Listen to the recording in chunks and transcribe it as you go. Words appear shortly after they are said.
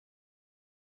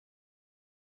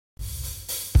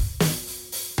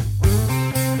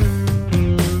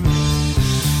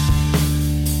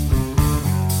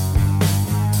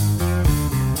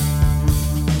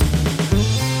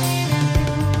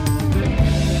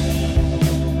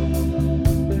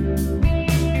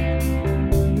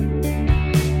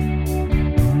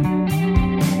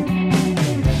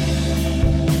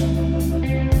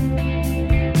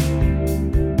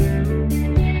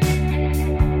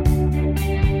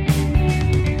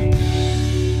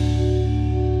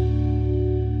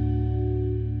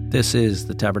This is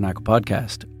the Tabernacle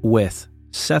Podcast with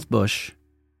Seth Bush,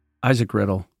 Isaac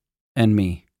Riddle, and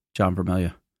me, John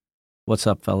Vermelia. What's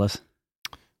up, fellas?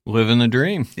 Living the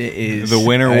dream. It is. The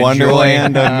winter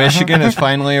wonderland of Michigan has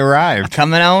finally arrived.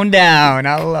 Coming on down.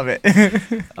 I love it.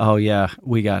 Oh, yeah,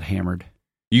 we got hammered.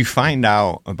 You find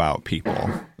out about people,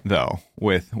 though,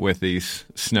 with these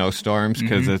snowstorms,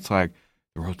 because it's like,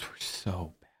 the roads were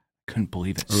so bad. I couldn't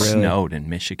believe it snowed in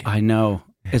Michigan. I know.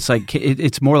 It's like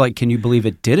it's more like, can you believe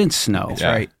it didn't snow? That's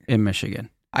right. In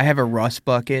Michigan. I have a rust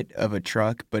bucket of a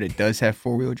truck, but it does have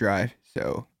four-wheel drive,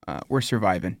 so we're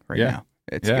surviving right now.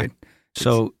 It's good.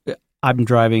 So I'm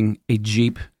driving a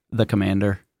Jeep, the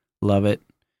Commander. Love it.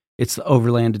 It's the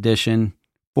Overland Edition,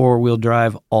 four-wheel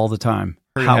drive all the time.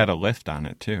 Heard it had a lift on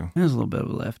it, too. There's a little bit of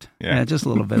a lift. Yeah. Yeah, just a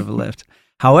little bit of a lift.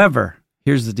 However,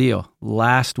 here's the deal.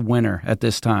 Last winter at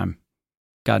this time,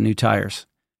 got new tires.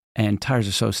 And tires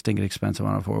are so stinking expensive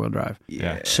on a four-wheel drive.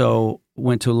 Yeah. So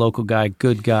went to a local guy,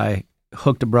 good guy,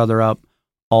 hooked a brother up,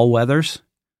 all weathers.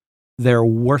 They're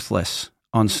worthless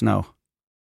on snow.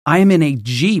 I am in a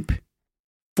Jeep,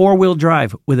 four-wheel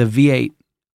drive with a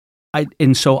V8.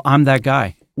 And so I'm that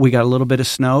guy. We got a little bit of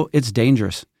snow. It's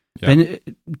dangerous. Yeah. And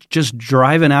just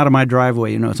driving out of my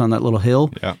driveway, it's on that little hill.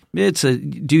 Yeah.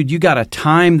 Dude, you got to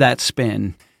time that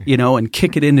spin, and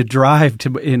kick it into drive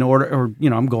in order, or,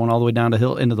 I'm going all the way down the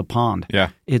hill into the pond. Yeah.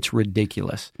 It's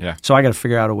ridiculous. Yeah. So I got to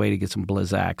figure out a way to get some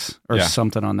Blizzaks or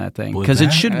something on that thing, because it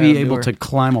Blizzak? should be able to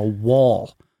climb a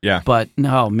wall. Yeah. But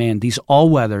no, man, these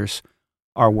all-weathers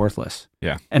are worthless.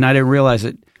 Yeah. And I didn't realize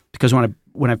it because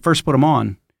when I first put them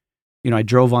on, I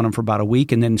drove on them for about a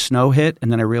week, and then snow hit,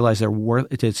 and then I realized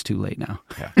it's too late now.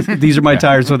 Yeah. These are my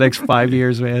tires for the next 5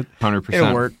 years, man. 100%.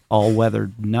 It'll work. All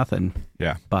weather, nothing.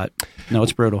 Yeah. But no,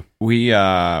 it's brutal. We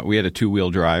had a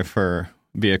two-wheel drive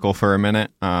vehicle for a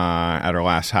minute at our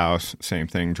last house. Same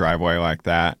thing, driveway like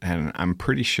that. And I'm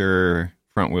pretty sure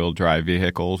front-wheel drive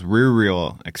vehicles,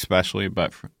 rear-wheel especially,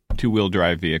 but two-wheel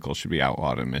drive vehicles should be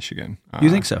outlawed in Michigan. You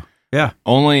think so? Yeah.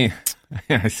 Only,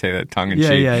 I say that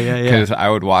tongue-in-cheek. Yeah. Because I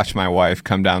would watch my wife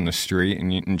come down the street,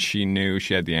 and she knew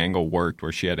she had the angle worked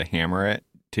where she had to hammer it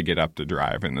to get up the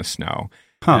drive in the snow.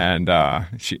 Huh. And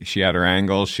she had her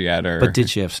angles, she had her... But did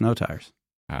she have snow tires?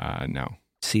 No.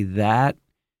 See,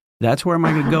 that's where am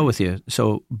I going to go with you.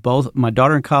 So both my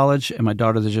daughter in college and my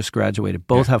daughter that just graduated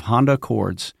both have Honda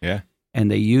Accords. Yeah. And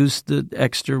they used the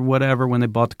extra whatever when they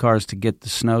bought the cars to get the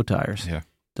snow tires. Yeah.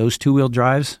 Those two-wheel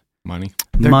drives... Money.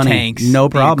 They're money, tanks. no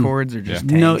problem. The Accords are just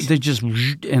No, tanks. they're just,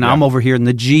 and I'm over here in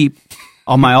the Jeep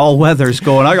on my all-weathers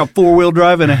going, I got four-wheel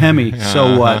drive and a Hemi.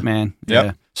 So what, man? Yep.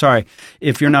 Yeah. Sorry.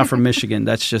 If you're not from Michigan,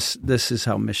 this is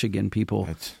how Michigan people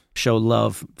show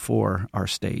love for our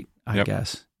state, I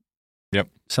guess. Yep.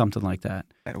 Something like that.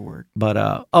 That'll work.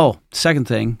 But, second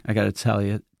thing I got to tell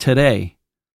you, today,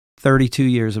 32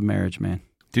 years of marriage, man.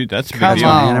 Dude, that's a big Come deal.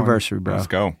 My on. anniversary, bro. Let's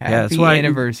go. Yeah, that's Happy why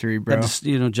anniversary, bro.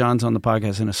 John's on the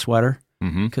podcast in a sweater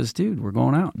Mm-hmm. because, dude, we're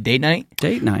going out. Date night?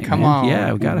 Date night. Come man. on.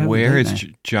 Yeah, we got to have Where a date is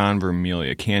night. John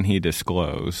Vermelia? Can he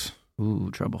disclose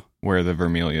Ooh, trouble. where the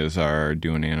Vermelias are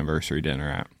doing anniversary dinner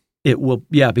at? It will,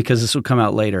 yeah, because this will come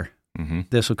out later. Mm-hmm.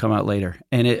 This will come out later.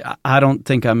 And I don't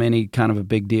think I'm any kind of a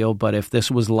big deal, but if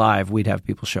this was live, we'd have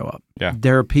people show up. Yeah.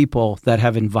 There are people that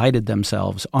have invited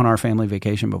themselves on our family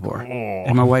vacation before. Oh.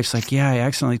 And my wife's like, yeah, I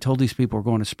accidentally told these people we're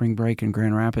going to spring break in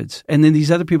Grand Rapids. And then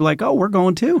these other people are like, oh, we're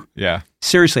going too. Yeah.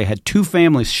 Seriously, I had two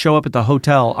families show up at the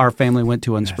hotel our family went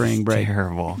to on spring break.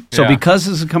 Terrible. So Yeah. because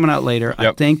this is coming out later, I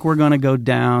Yep. think we're going to go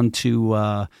down to,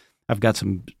 I've got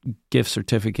some gift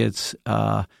certificates.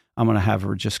 I'm going to have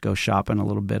her just go shopping a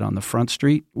little bit on the front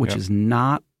street, which Yep. is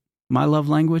not my love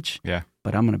language. Yeah.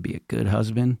 But I'm going to be a good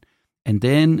husband. And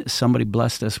then somebody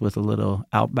blessed us with a little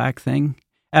Outback thing.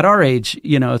 At our age,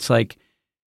 it's like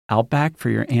Outback for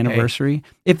your anniversary.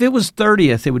 If it was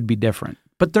 30th, it would be different.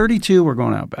 But 32, we're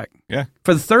going Outback. Yeah.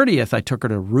 For the 30th, I took her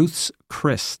to Ruth's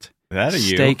Chris That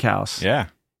you. Steakhouse. Yeah.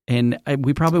 And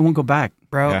we probably won't go back.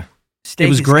 Bro, Yeah. steak It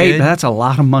was is great, good. but that's a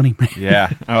lot of money, man.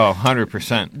 Yeah. Oh,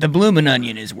 100%. The bloomin'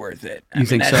 onion is worth it. You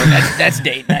think so? That's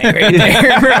date night right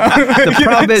there, bro. The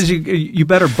problem is you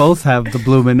better both have the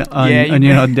bloomin'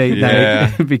 onion on date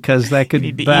Yeah. night because that could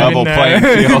need to bad- Level Even, playing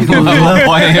field. Level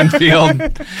playing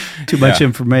field. too much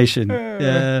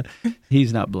information.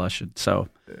 He's not blushing. So,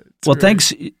 well,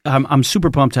 thanks. I'm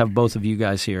super pumped to have both of you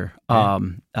guys here.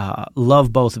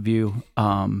 Love both of you.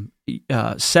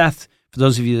 Seth, for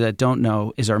those of you that don't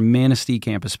know, is our Manistee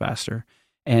campus pastor,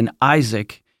 and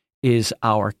Isaac is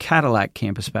our Cadillac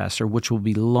campus pastor, which will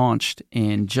be launched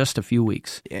in just a few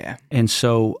weeks. Yeah. And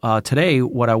so today,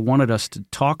 what I wanted us to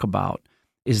talk about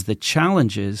is the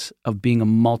challenges of being a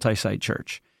multi-site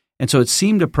church. And so it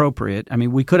seemed appropriate. I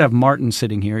mean, we could have Martin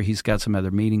sitting here. He's got some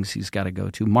other meetings he's got to go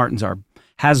to. Martin's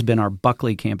has been our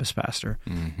Buckley campus pastor.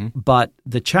 Mm-hmm. But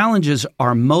the challenges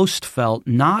are most felt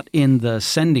not in the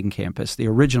sending campus, the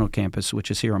original campus,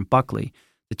 which is here in Buckley.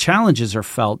 The challenges are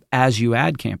felt as you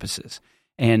add campuses.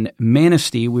 And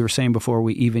Manistee, we were saying before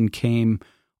we even came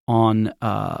on,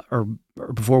 or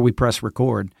before we press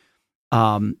record,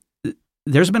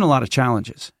 there's been a lot of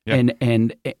challenges. Yep.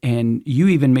 And you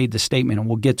even made the statement, and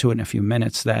we'll get to it in a few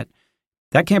minutes, that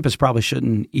campus probably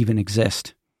shouldn't even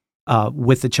exist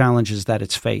with the challenges that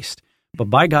it's faced. But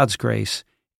by God's grace,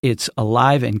 it's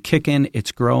alive and kicking,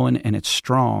 it's growing, and it's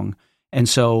strong. And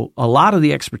so a lot of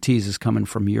the expertise is coming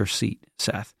from your seat,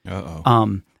 Seth.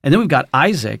 Uh-oh. And then we've got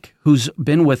Isaac, who's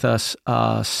been with us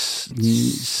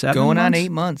 7 Going months? on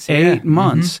 8 months. 8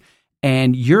 months.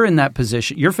 And you're in that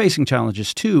position. You're facing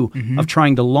challenges, too, of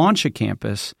trying to launch a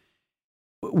campus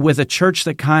with a church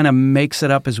that kind of makes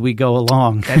it up as we go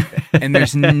along. And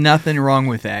there's nothing wrong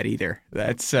with that either.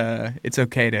 That's it's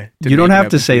okay to you don't have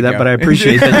to say that, but I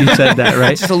appreciate that you said that,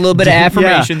 right? Just a little bit of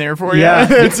affirmation there for you.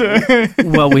 Yeah.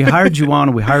 Well, we hired you on,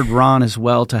 and we hired Ron as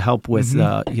well to help with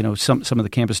some of the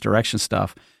campus direction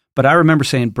stuff. But I remember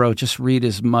saying, bro, just read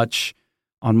as much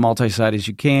on Multisite as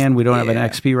you can. We don't have an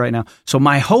XP right now. So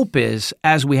my hope is,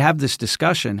 as we have this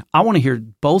discussion, I want to hear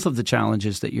both of the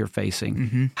challenges that you're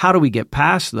facing. How do we get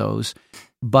past those?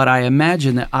 But I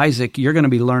imagine that, Isaac, you're going to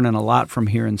be learning a lot from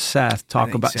hearing Seth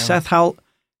talk about. So. Seth, how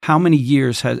many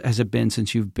years has it been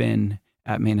since you've been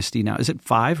at Manistee now? Is it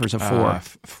 5 or is it 4?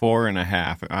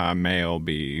 4.5. May will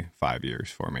be 5 years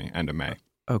for me, end of May.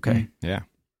 Okay. Yeah.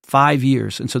 5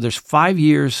 years. And so there's 5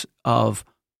 years of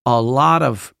a lot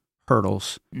of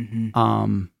hurdles,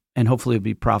 and hopefully it'll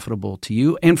be profitable to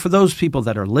you. And for those people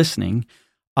that are listening,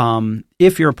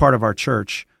 if you're a part of our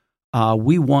church,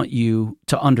 we want you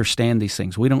to understand these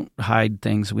things. We don't hide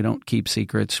things. We don't keep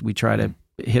secrets. We try to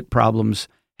hit problems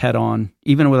head on,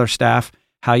 even with our staff.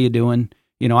 How you doing?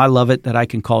 You know, I love it that I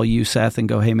can call you, Seth, and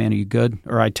go, hey, man, are you good?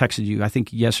 Or I texted you, I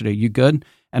think yesterday, you good?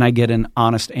 And I get an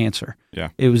honest answer. Yeah.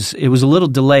 It was a little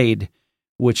delayed,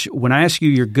 which when I ask you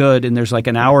you're good and there's like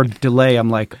an hour delay, I'm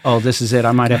like, oh, this is it.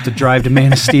 I might have to drive to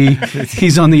Manistee.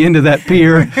 He's on the end of that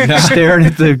pier staring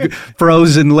at the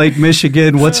frozen Lake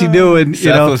Michigan. What's he doing?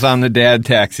 Seth was on the dad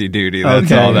taxi duty.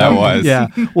 That's all that was. Yeah.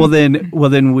 Well,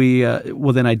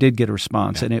 then I did get a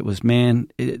response, and it was, man,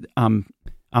 I'm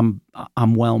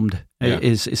whelmed.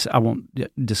 Yeah. I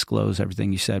won't disclose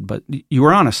everything you said, but you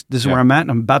were honest. This is where I'm at,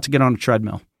 and I'm about to get on a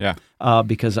treadmill. Yeah.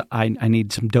 Because I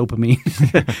need some dopamine.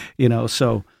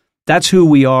 So that's who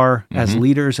we are as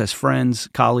leaders, as friends,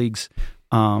 colleagues.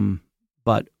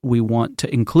 But we want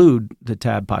to include the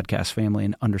TAB podcast family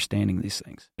in understanding these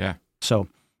things. Yeah. So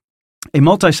a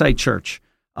multi-site church,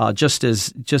 just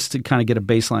to kind of get a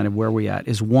baseline of where we at,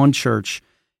 is one church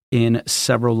in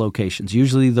several locations.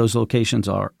 Usually those locations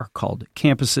are called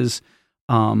campuses.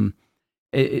 On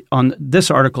this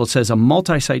article, it says a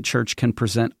multi-site church can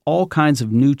present all kinds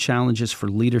of new challenges for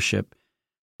leadership.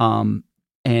 And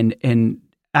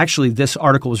actually, this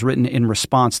article was written in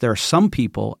response. There are some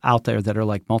people out there that are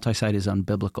like, multi-site is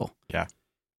unbiblical. Yeah.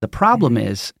 The problem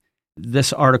is,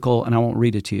 this article, and I won't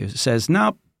read it to you, says,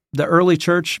 nope, the early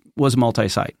church was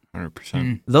multi-site.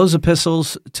 100%. Those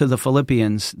epistles to the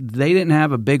Philippians, they didn't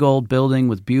have a big old building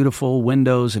with beautiful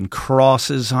windows and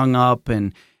crosses hung up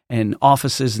and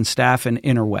offices and staff and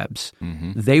interwebs.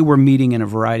 They were meeting in a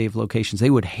variety of locations. They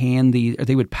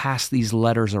would pass these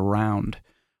letters around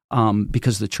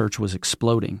because the church was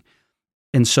exploding.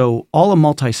 And so all a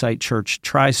multi-site church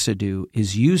tries to do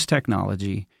is use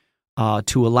technology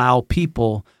to allow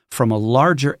people from a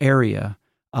larger area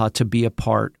to be a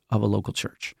part of a local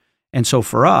church. And so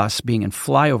for us, being in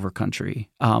flyover country,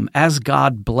 as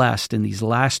God blessed in these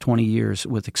last 20 years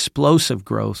with explosive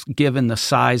growth, given the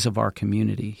size of our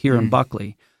community here in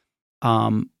Buckley,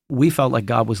 we felt like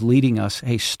God was leading us,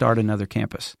 hey, start another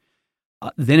campus.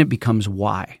 Then it becomes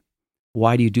why.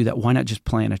 Why do you do that? Why not just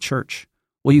plant a church?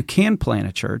 Well, you can plant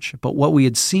a church, but what we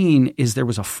had seen is there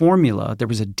was a formula, there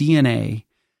was a DNA,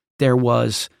 there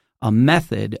was a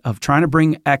method of trying to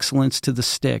bring excellence to the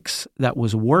sticks that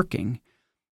was working.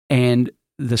 And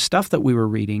the stuff that we were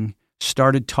reading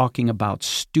started talking about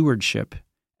stewardship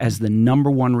as the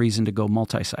number one reason to go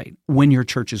multi-site when your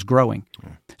church is growing.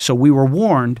 So we were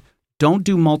warned, don't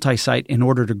do multi-site in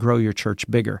order to grow your church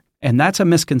bigger. And that's a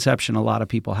misconception a lot of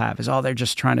people have, is, they're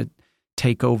just trying to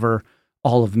take over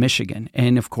all of Michigan.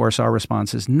 And of course, our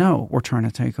response is, no, we're trying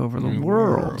to take over the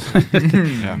world.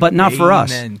 But not for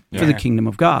us, for the kingdom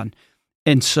of God.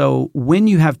 And so when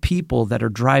you have people that are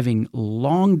driving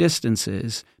long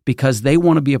distances because they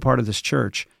want to be a part of this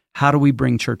church, how do we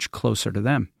bring church closer to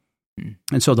them?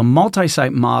 And so the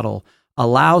multi-site model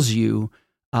allows you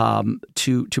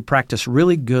to practice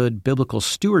really good biblical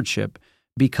stewardship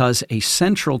because a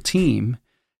central team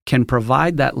can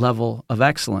provide that level of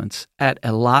excellence at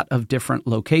a lot of different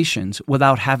locations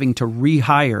without having to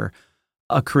rehire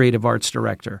a creative arts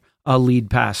director, a lead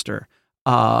pastor,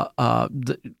 a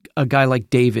guy like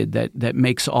David that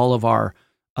makes all of our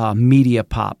media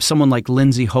pop, someone like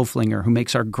Lindsay Hoflinger who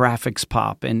makes our graphics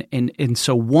pop. And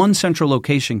so one central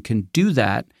location can do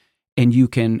that, and you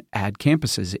can add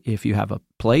campuses if you have a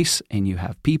place and you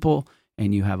have people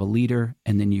and you have a leader,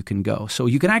 and then you can go. So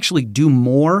you can actually do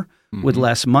more with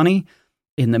less money.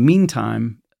 In the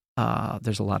meantime,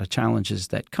 there's a lot of challenges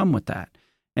that come with that.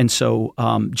 And so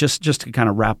just to kind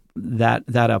of wrap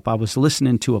that up, I was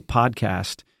listening to a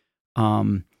podcast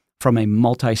from a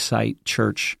multi-site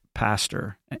church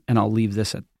pastor, and I'll leave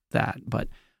this at that. But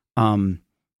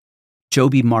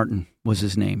Joby Martin was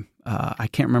his name. I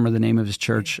can't remember the name of his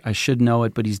church. I should know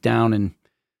it, but he's down in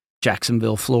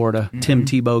Jacksonville, Florida. Tim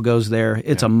Tebow goes there.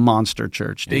 It's a monster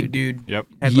church, dude. Big dude. Yep.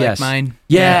 Head like mine.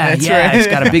 Yeah, that's right. He's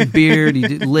got a big beard. He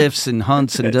lifts and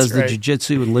hunts and does right. the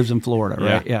jiu-jitsu and lives in Florida,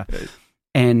 right? Yeah.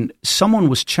 And someone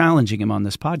was challenging him on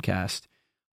this podcast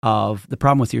of the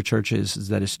problem with your church is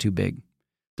that it's too big.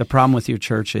 The problem with your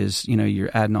church is,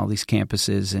 you're adding all these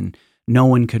campuses and no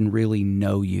one can really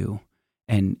know you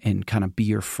and kind of be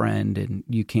your friend, and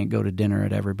you can't go to dinner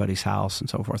at everybody's house and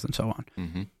so forth and so on.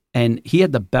 Mm-hmm. And he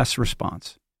had the best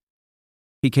response.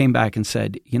 He came back and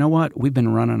said, you know what? We've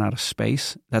been running out of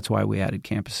space. That's why we added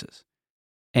campuses.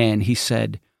 And he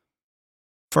said,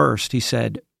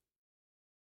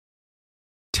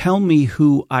 tell me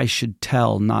who I should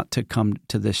tell not to come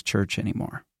to this church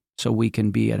anymore so we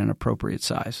can be at an appropriate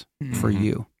size for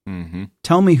you. Mm-hmm.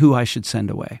 Tell me who I should send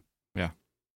away. Yeah.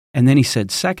 And then he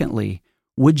said, secondly,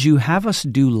 would you have us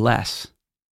do less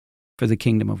for the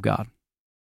kingdom of God?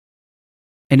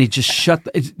 And it just shut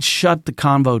the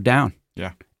convo down.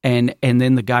 Yeah. And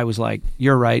then the guy was like,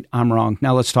 you're right, I'm wrong.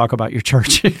 Now let's talk about your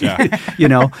church. Yeah.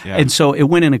 Yeah. And so it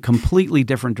went in a completely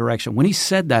different direction. When he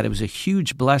said that, it was a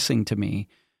huge blessing to me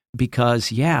because,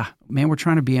 we're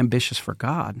trying to be ambitious for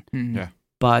God. Mm-hmm. Yeah.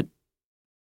 But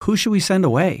who should we send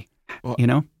away? Well,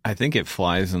 You I think it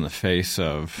flies in the face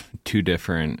of two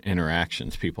different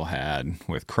interactions people had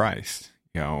with Christ,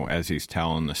 as he's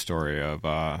telling the story of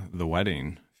the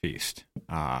wedding feast.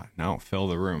 No, fill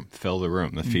the room.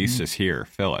 The feast is here.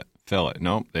 Fill it.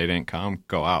 Nope, they didn't come.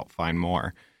 Go out, find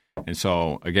more. And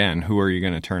so, again, who are you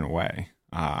going to turn away?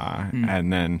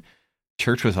 And then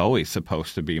church was always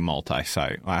supposed to be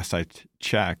multi-site. Last I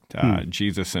checked,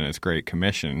 Jesus in his Great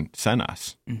Commission sent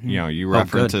us. You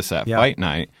reference this at Fight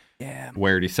Night. Yeah.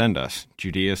 Where did he send us?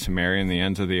 Judea, Samaria, and the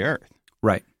ends of the earth.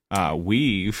 Right.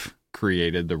 We've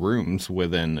created the rooms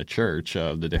within the church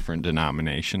of the different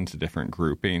denominations, the different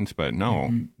groupings, but no,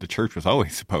 the church was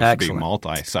always supposed to be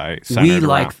multi-site. We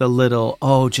like the little,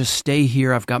 just stay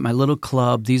here. I've got my little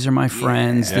club. These are my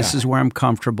friends. Yeah. This is where I'm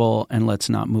comfortable, and let's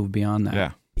not move beyond that.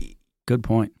 Yeah. Good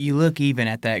point. You look even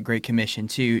at that Great Commission,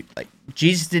 too. Like,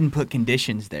 Jesus didn't put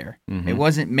conditions there. Mm-hmm. It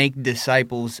wasn't make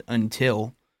disciples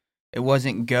until. It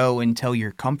wasn't go until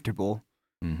you're comfortable.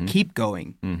 Mm-hmm. Keep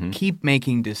going. Mm-hmm. Keep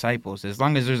making disciples. As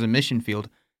long as there's a mission field,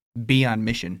 be on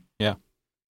mission. Yeah.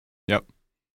 Yep.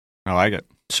 I like it.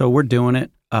 So we're doing it.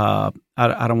 I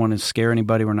don't want to scare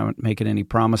anybody. We're not making any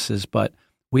promises, but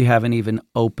we haven't even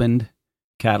opened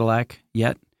Cadillac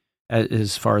yet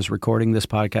as far as recording this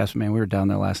podcast. Man, we were down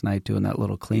there last night doing that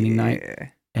little cleaning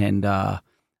night. And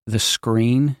the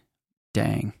screen,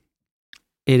 dang,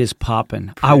 it is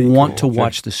popping. I want to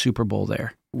watch the Super Bowl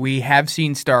there. We have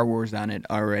seen Star Wars on it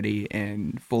already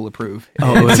and full approve.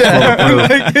 Oh, it's full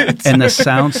approve. And the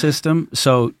sound system.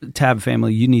 So, Tab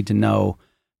family, you need to know,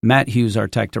 Matt Hughes, our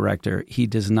tech director, he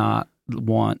does not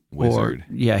want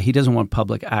he doesn't want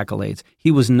public accolades.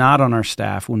 He was not on our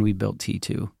staff when we built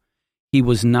T2. He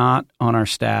was not on our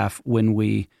staff when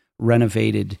we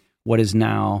renovated what is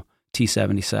now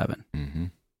T77. Mm-hmm.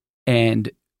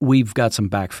 And we've got some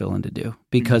backfilling to do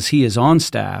because he is on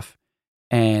staff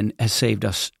and has saved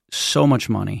us so much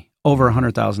money, over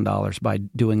 $100,000 by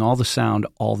doing all the sound,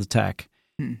 all the tech.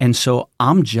 And so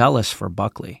I'm jealous for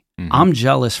Buckley. I'm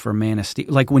jealous for Manistee.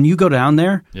 Like when you go down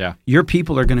there, your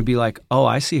people are going to be like, oh,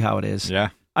 I see how it is. Yeah.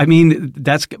 I mean,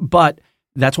 that's why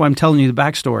I'm telling you the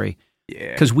backstory.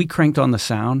 Yeah. Because we cranked on the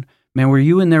sound. Man, were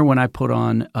you in there when I put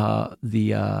on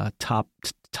the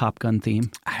Top Gun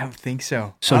theme? I don't think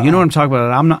so. So you know what I'm talking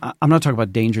about? I'm not talking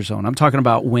about Danger Zone. I'm talking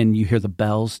about when you hear the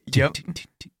bells. Yep.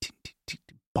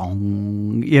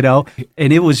 Bong,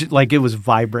 and it was like it was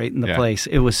vibrating the place.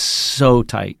 It was so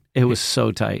tight. It was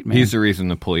so tight, man. He's the reason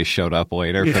the police showed up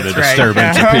later for the That's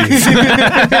disturbance of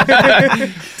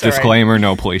peace. Disclaimer, right.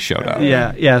 No police showed up.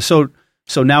 Yeah.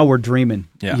 So now we're dreaming.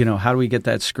 Yeah. How do we get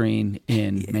that screen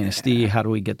in Manistee? How do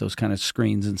we get those kind of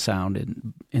screens and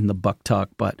sound in the Buck Tuck?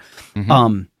 But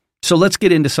so let's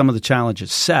get into some of the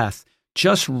challenges. Seth,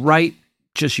 just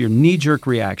your knee-jerk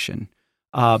reaction,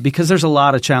 because there's a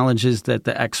lot of challenges that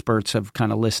the experts have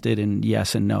kind of listed in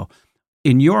yes and no.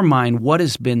 In your mind, what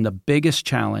has been the biggest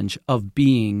challenge of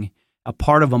being a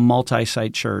part of a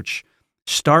multi-site church?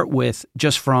 Start with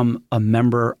just from a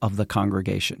member of the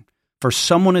congregation. For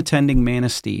someone attending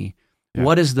Manistee,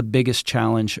 what is the biggest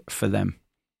challenge for them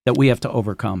that we have to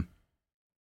overcome?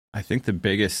 I think the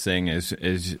biggest thing is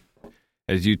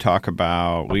as you talk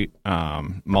about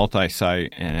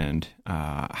multi-site and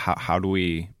how do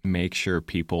we make sure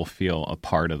people feel a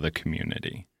part of the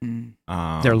community?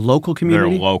 Their local community?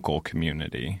 Their local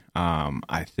community.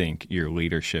 I think your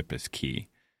leadership is key.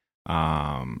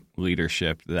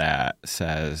 Leadership that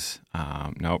says,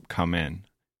 nope, come in.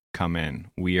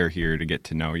 We are here to get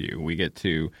to know you. We get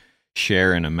to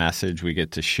share in a message. We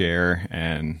get to share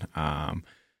and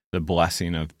the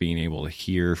blessing of being able to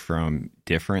hear from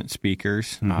different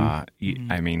speakers. I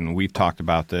mean, we've talked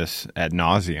about this ad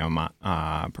nauseum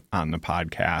on the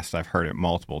podcast. I've heard it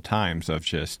multiple times of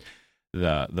just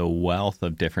the wealth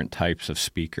of different types of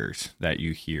speakers that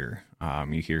you hear.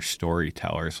 You hear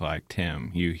storytellers like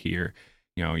Tim. You hear,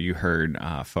 you heard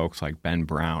folks like Ben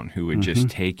Brown who would just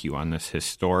take you on this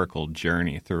historical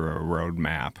journey through a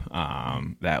roadmap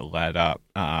that led up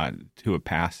to a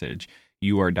passage.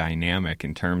 You are dynamic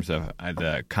in terms of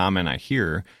the comment I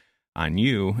hear on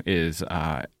you is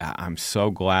I'm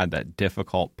so glad that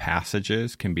difficult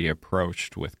passages can be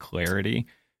approached with clarity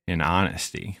and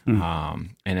honesty.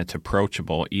 And it's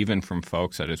approachable even from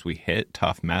folks that as we hit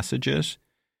tough messages,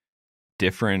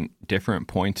 different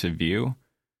points of view,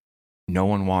 no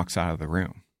one walks out of the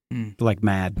room. Like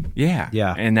mad. Yeah.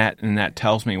 Yeah. And that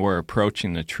tells me we're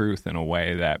approaching the truth in a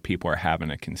way that people are having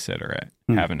to consider it,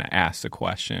 having to ask the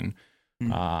question.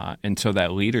 And so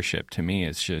that leadership to me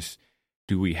is just,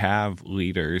 do we have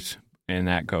leaders, and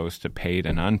that goes to paid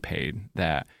and unpaid,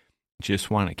 that just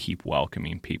want to keep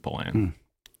welcoming people in?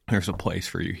 There's a place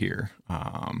for you here.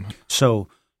 So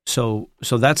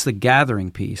that's the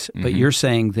gathering piece. But you're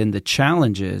saying then the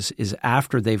challenge is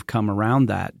after they've come around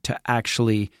that to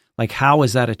actually, like, how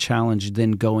is that a challenge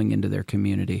then going into their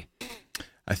community?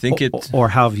 I think or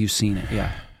how have you seen it?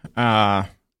 Yeah.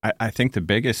 I think the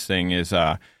biggest thing is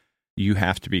you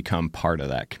have to become part of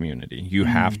that community. You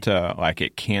have to,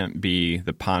 it can't be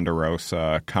the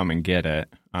Ponderosa, come and get it.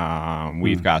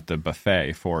 We've got the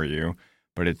buffet for you.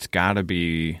 But it's got to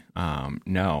be,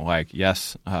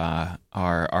 yes,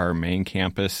 our main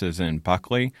campus is in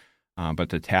Buckley, but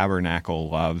the Tabernacle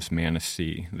loves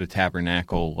Manistee. The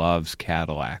Tabernacle loves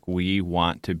Cadillac. We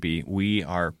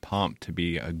are pumped to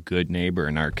be a good neighbor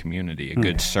in our community, a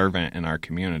good servant in our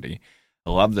community.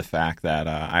 I love the fact that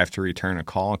I have to return a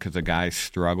call because a guy's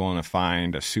struggling to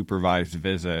find a supervised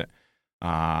visit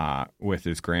with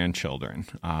his grandchildren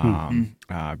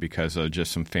because of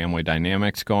just some family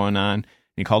dynamics going on.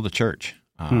 He called the church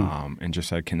and just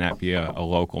said, can that be a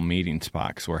local meeting spot?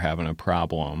 Because we're having a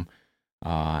problem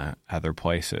other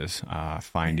places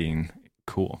finding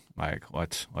cool.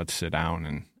 Let's sit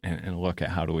down and look at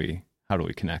how do we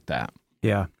connect that.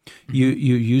 Yeah. You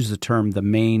use the term the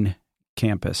main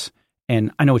campus,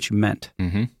 and I know what you meant.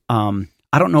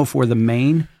 I don't know if we're the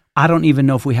main. I don't even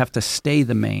know if we have to stay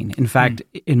the main. In fact,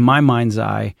 in my mind's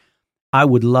eye, I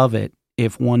would love it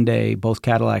if one day both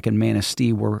Cadillac and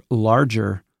Manistee were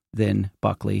larger than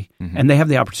Buckley, and they have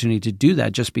the opportunity to do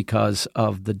that just because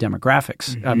of the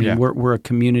demographics. I mean, we're a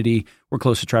community. We're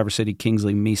close to Traverse City,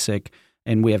 Kingsley, Mesick,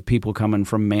 and we have people coming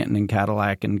from Manton and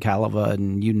Cadillac and Calava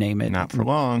and you name it. Not for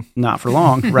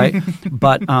long, right?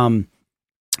 But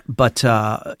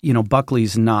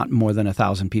Buckley's not more than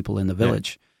 1,000 people in the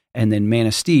village. And then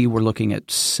Manistee, we're looking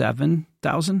at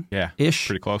 7,000 ish.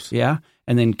 Pretty close. Yeah.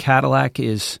 And then Cadillac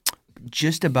is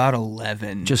just about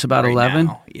 11. Just about 11?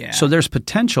 Now. Yeah. So there's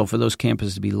potential for those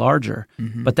campuses to be larger.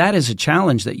 But that is a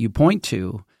challenge that you point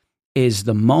to, is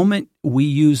the moment we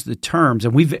use the terms,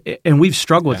 and we've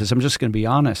struggled with this. I'm just going to be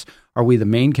honest. Are we the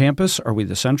main campus? Are we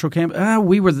the central campus?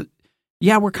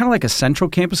 We're kind of like a central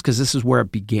campus because this is where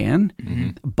it began.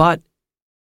 But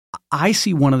I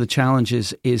see one of the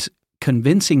challenges is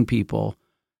convincing people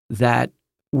that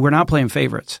we're not playing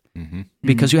favorites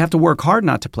because you have to work hard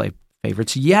not to play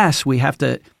favorites. Yes, we have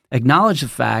to acknowledge the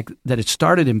fact that it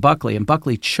started in Buckley, and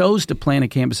Buckley chose to plant a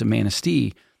campus in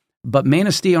Manistee, but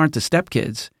Manistee aren't the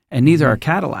stepkids, and neither are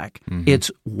Cadillac.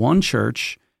 It's one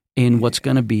church in what's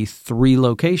going to be 3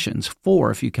 locations,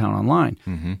 4 if you count online.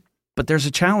 Mm-hmm. But there's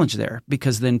a challenge there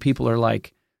because then people are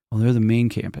like, well, they're the main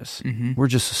campus. Mm-hmm. We're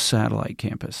just a satellite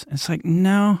campus. And it's like,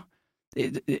 no.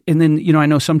 And then, I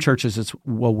know some churches, it's,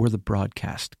 well, we're the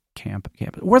broadcast campus.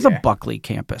 We're the Buckley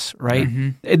campus, right? Mm-hmm.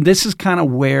 And this is kind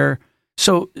of where,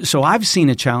 so I've seen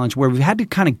a challenge where we've had to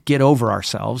kind of get over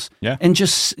ourselves and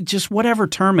just whatever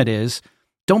term it is,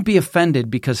 don't be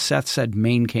offended because Seth said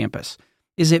main campus.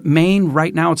 Is it main?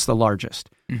 Right now it's the largest,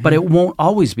 but it won't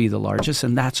always be the largest,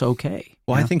 and that's okay.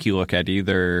 Well, I think you look at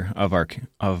either of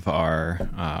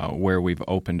our where we've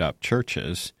opened up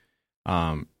churches.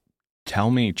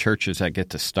 Tell me churches that get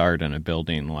to start in a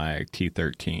building like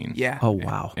T13. Yeah. Oh,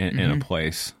 wow. In a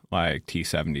place like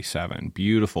T77.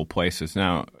 Beautiful places.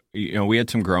 Now, we had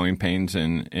some growing pains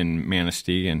in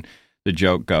Manistee, and the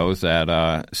joke goes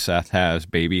that Seth has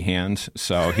baby hands,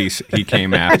 so he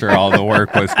came after all the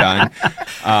work was done.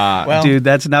 Well, dude,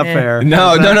 that's not fair.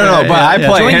 No. But I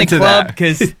play into that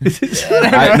because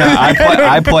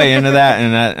I play into that,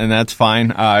 and that's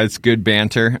fine. It's good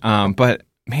banter. But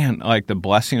man, like the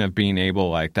blessing of being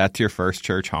able, like that's your first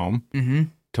church home,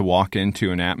 to walk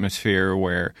into an atmosphere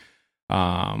where.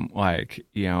 We're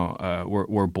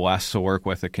blessed to work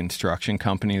with a construction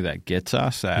company that gets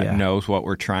us, that knows what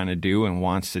we're trying to do and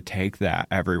wants to take that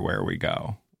everywhere we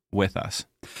go with us.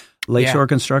 Lakeshore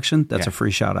Construction, that's a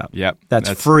free shout out. Yep.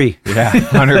 That's free. Yeah,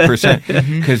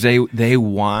 100%. Because they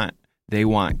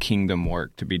want kingdom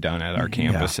work to be done at our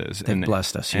campuses. They've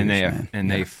blessed us huge,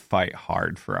 and they fight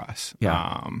hard for us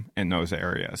in those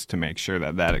areas to make sure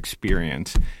that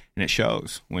experience, and it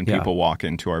shows when people walk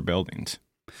into our buildings.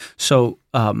 So,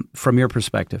 from your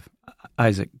perspective,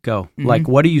 Isaac, go. Like,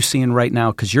 what are you seeing right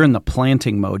now? Because you're in the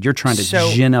planting mode. You're trying to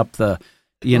gin up the,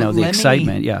 the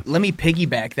excitement. Let me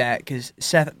piggyback that because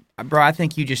Seth, bro, I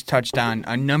think you just touched on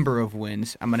a number of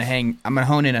wins. I'm gonna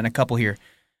hone in on a couple here.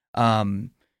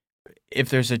 If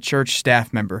there's a church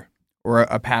staff member or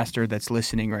a pastor that's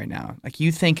listening right now, like you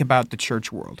think about the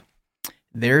church world,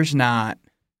 there's not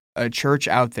a church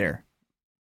out there.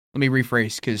 Let me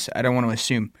rephrase because I don't want to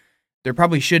assume. There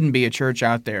probably shouldn't be a church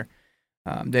out there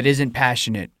that isn't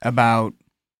passionate about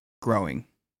growing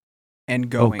and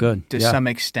going to some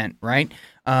extent, right?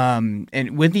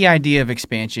 And with the idea of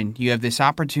expansion, you have this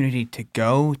opportunity to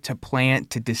go, to plant,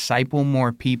 to disciple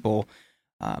more people.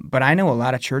 But I know a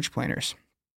lot of church planters,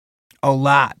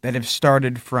 that have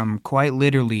started from quite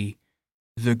literally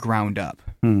the ground up,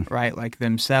 right? Like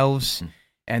themselves.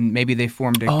 And maybe they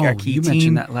formed a key you team.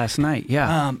 Mentioned that last night,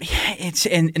 it's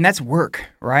and that's work,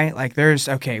 right? Like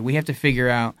we have to figure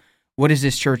out what is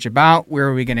this church about? Where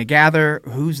are we going to gather?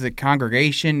 Who's the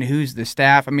congregation? Who's the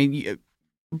staff? I mean,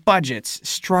 budgets,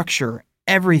 structure,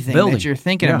 everything that you're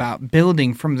thinking about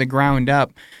building from the ground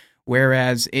up.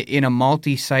 Whereas in a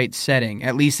multi-site setting,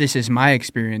 at least this is my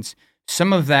experience,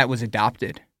 some of that was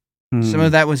adopted, some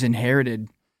of that was inherited.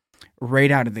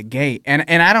 Right out of the gate. And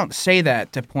I don't say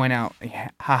that to point out,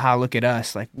 haha, look at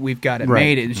us, like we've got it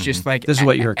made. It's just like, this is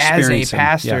what you're experiencing. As a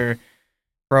pastor,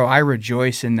 bro, I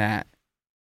rejoice in that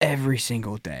every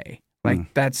single day.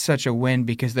 Like that's such a win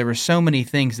because there were so many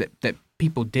things that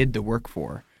people did the work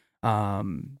for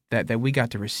that we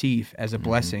got to receive as a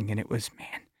blessing. And it was,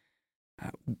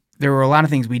 there were a lot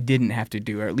of things we didn't have to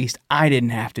do, or at least I didn't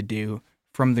have to do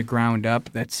from the ground up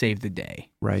that saved the day.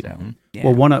 Right. So,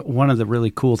 Well, one of the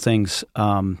really cool things,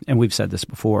 and we've said this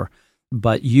before,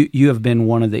 but you have been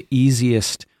one of the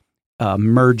easiest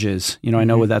merges. I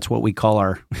know that's what we call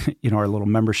our, our little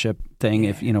membership thing.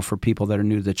 If for people that are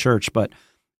new to the church, but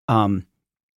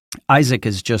Isaac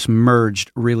has just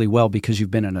merged really well because you've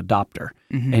been an adopter,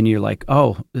 and you're like,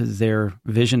 their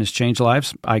vision has changed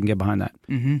lives. I can get behind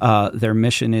that. Their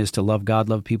mission is to love God,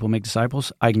 love people, make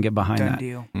disciples. I can get behind that.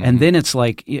 Deal. And then it's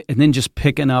like, and then just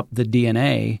picking up the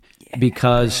DNA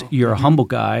because you're a humble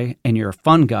guy and you're a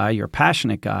fun guy, you're a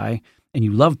passionate guy, and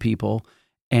you love people.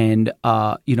 And,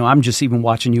 I'm just even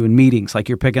watching you in meetings, like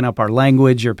you're picking up our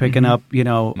language, you're picking up,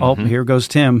 here goes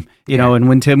Tim, and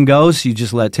when Tim goes, you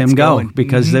just let Tim go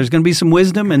because there's going to be some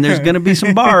wisdom and there's going to be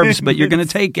some barbs, but you're going to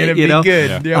take it,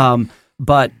 Good. Yeah.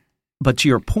 But to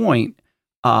your point,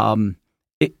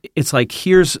 it's like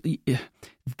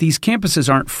these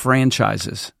campuses aren't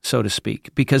franchises, so to speak,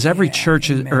 because every church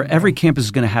or every campus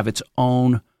is going to have its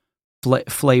own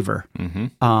flavor.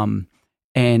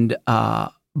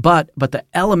 But the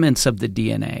elements of the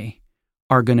DNA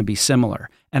are going to be similar.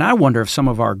 And I wonder if some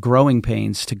of our growing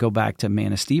pains, to go back to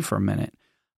Manistee for a minute,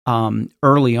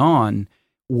 early on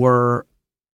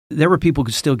there were people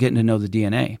still getting to know the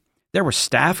DNA. There were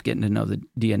staff getting to know the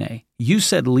DNA. You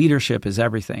said leadership is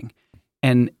everything.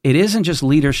 And it isn't just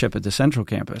leadership at the central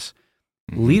campus.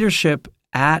 Leadership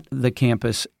at the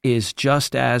campus is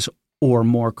just as or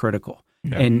more critical.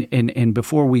 Yeah. And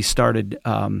before we started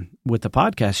with the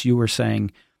podcast, you were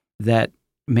saying that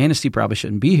Manistee probably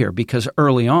shouldn't be here because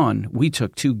early on we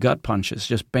took 2 gut punches,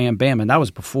 just bam, bam, and that was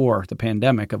before the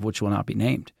pandemic, of which will not be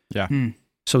named. Yeah.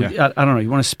 So I don't know. You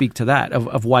want to speak to that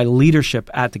of why leadership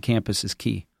at the campus is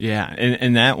key? Yeah,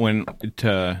 and that one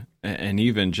and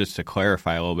even just to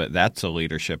clarify a little bit, that's the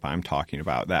leadership I'm talking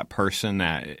about. That person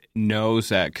that knows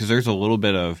that, because there's a little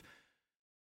bit of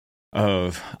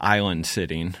island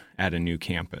sitting at a new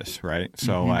campus, right?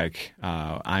 So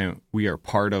we are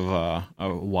part of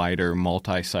a wider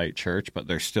multi-site church, but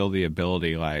there's still the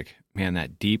ability, like, man,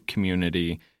 that deep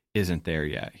community isn't there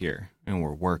yet here, and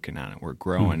we're working on it, we're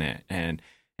growing it, and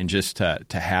just to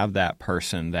have that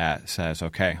person that says,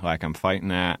 okay, like, I'm fighting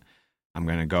that, I'm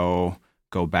going to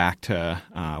go back to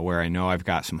where I know I've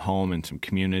got some home and some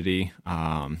community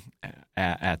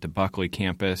at the Buckley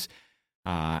campus.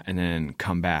 And then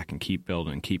come back and keep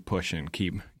building, keep pushing,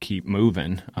 keep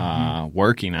moving,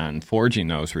 working on forging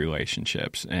those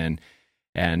relationships, and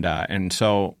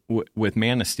so with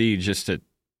Manistee, just to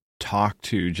talk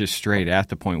to just straight at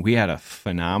the point, we had a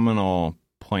phenomenal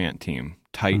plant team,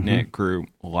 tight knit group,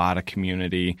 a lot of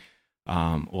community,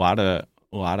 a lot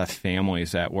of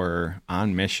families that were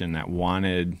on mission that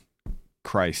wanted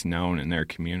Christ known in their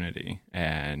community,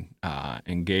 and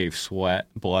gave sweat,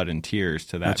 blood, and tears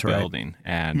to that That's right. building,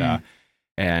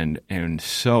 and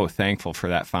so thankful for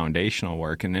that foundational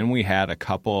work. And then we had a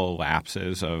couple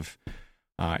lapses of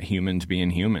humans being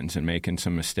humans and making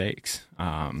some mistakes.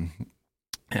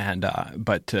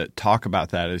 But to talk about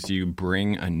that as you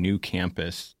bring a new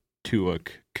campus to a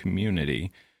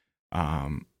community,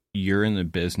 you're in the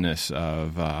business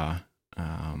of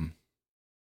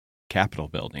capital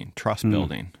building, trust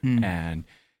building, and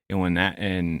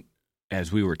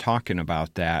as we were talking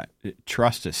about that,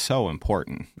 trust is so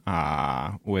important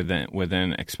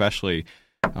within especially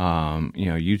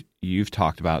you've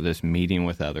talked about this meeting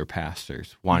with other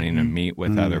pastors, wanting to meet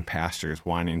with other pastors,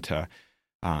 wanting to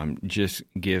just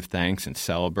give thanks and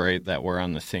celebrate that we're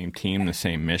on the same team, the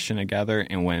same mission together,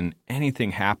 and when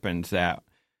anything happens that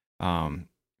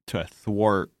to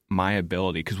thwart my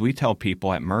ability, because we tell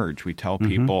people at Merge, we tell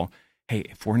people, hey,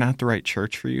 if we're not the right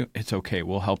church for you, it's okay.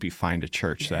 We'll help you find a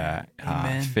church that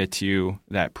fits you,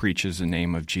 that preaches the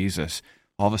name of Jesus.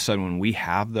 All of a sudden, when we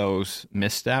have those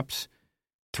missteps,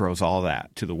 throws all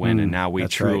that to the wind, and now we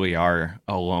truly are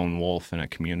a lone wolf in a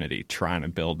community trying to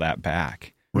build that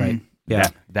back. Right. Yeah.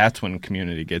 That's when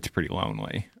community gets pretty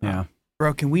lonely. Yeah.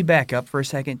 Bro, can we back up for a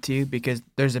second, too? Because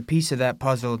there's a piece of that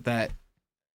puzzle that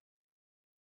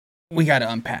we got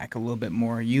to unpack a little bit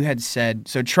more. You had said,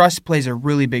 so trust plays a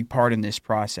really big part in this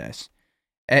process.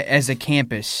 As a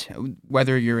campus,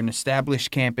 whether you're an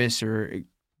established campus or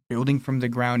building from the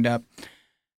ground up,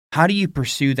 how do you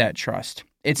pursue that trust?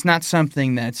 It's not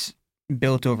something that's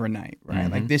built overnight,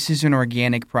 right? Like, this is an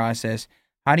organic process.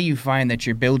 How do you find that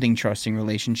you're building trusting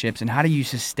relationships, and how do you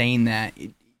sustain that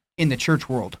in the church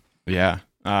world? Yeah.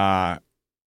 I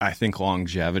think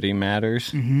longevity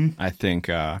matters. I think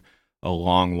a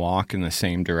long walk in the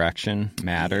same direction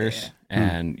matters.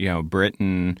 Yeah. And,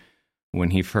 Britton, when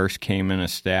he first came in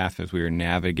as staff, as we were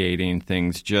navigating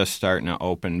things just starting to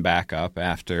open back up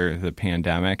after the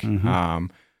pandemic,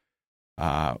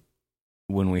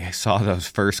 when we saw those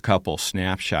first couple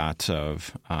snapshots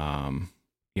of,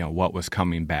 what was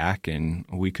coming back, and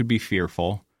we could be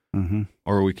fearful,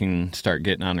 or we can start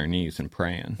getting on our knees and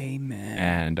praying.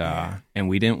 Amen. And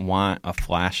we didn't want a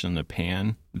flash in the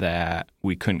pan that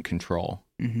we couldn't control.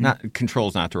 Not control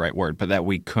is not the right word, but that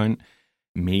we couldn't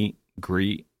meet,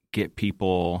 greet, get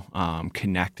people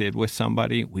connected with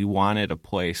somebody. We wanted a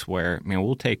place where, man,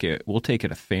 we'll take it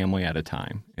a family at a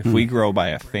time. If we grow by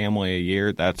a family a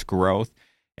year, that's growth.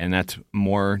 And that's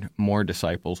more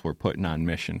disciples we're putting on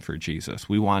mission for Jesus.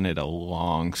 We wanted a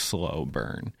long, slow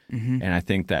burn. And I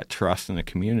think that trust in the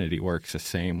community works the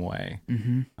same way.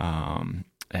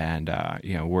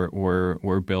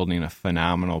 We're building a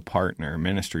phenomenal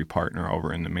ministry partner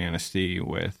over in the Manistee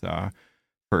with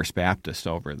First Baptist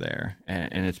over there.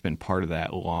 And it's been part of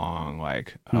that long,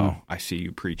 I see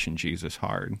you preaching Jesus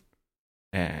hard.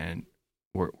 And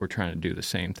we're trying to do the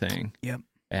same thing. Yep.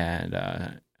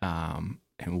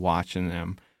 And watching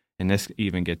them, and this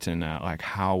even gets into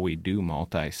how we do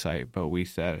multi-site. But we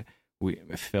said,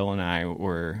 Phil and I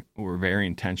were very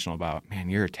intentional about, man,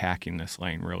 you're attacking this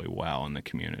lane really well in the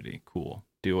community. Cool,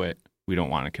 do it. We don't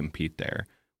want to compete there.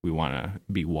 We want to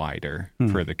be wider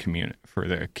for the community, for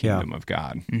the kingdom of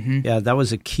God. Yeah, that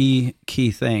was a key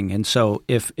thing. And so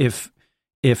if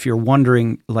you're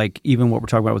wondering, even what we're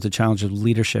talking about with the challenge of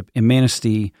leadership in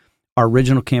Manistee, our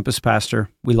original campus pastor,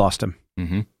 we lost him.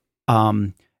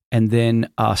 And then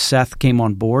Seth came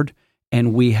on board,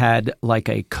 and we had like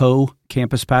a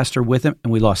co-campus pastor with him,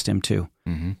 and we lost him too.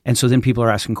 And so then people are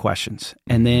asking questions.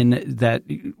 And then that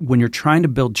when you're trying to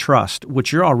build trust,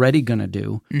 which you're already going to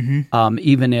do,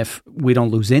 even if we don't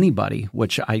lose anybody,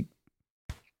 which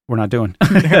we're not doing,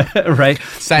 right?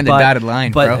 Sign the dotted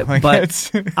line, bro.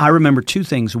 But I remember two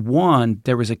things. One,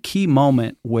 there was a key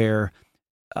moment where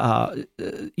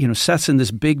Seth's in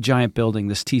this big giant building,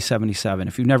 this T-77.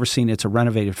 If you've never seen it, it's a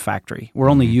renovated factory. We're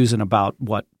only using about,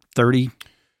 30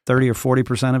 or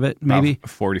 40% of it, maybe? About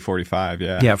 40, 45,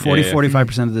 yeah. Yeah,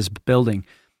 45% of this building.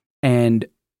 And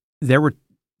there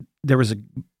was a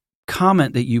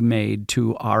comment that you made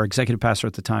to our executive pastor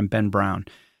at the time, Ben Brown,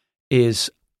 is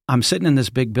I'm sitting in this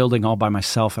big building all by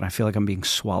myself, and I feel like I'm being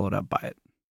swallowed up by it.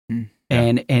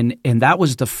 And that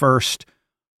was the first,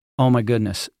 oh my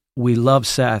goodness, we love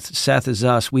Seth. Seth is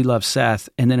us. We love Seth.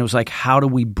 And then it was like, how do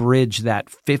we bridge that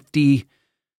 50?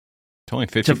 It's only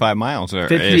 55 miles or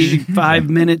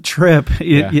 55-minute trip.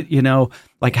 You know,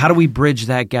 like how do we bridge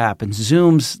that gap? And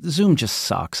Zoom just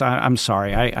sucks. I'm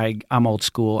sorry. I'm old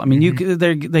school. I mean,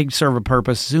 they serve a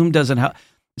purpose. Zoom doesn't help.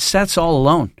 Seth's all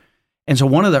alone. And so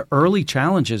one of the early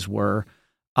challenges were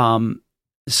some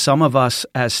of us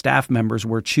as staff members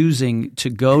were choosing to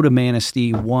go to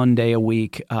Manistee one day a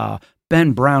week.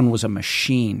 Ben Brown was a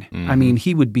machine. I mean,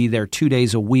 he would be there 2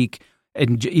 days a week,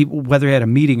 and whether he had a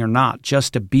meeting or not,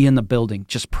 just to be in the building,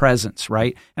 just presence,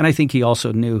 right? And I think he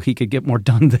also knew he could get more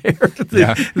done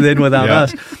there than without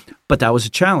us. But that was a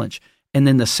challenge. And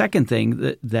then the second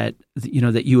thing that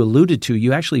you alluded to,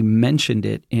 you actually mentioned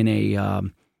it in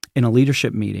a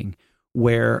leadership meeting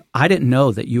where I didn't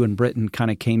know that you and Britton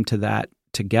kind of came to that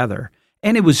together.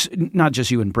 And it was not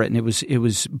just you and Britton.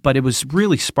 But it was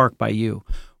really sparked by you,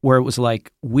 where it was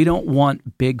like, we don't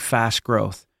want big, fast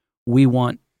growth. We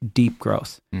want deep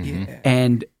growth.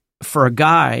 And for a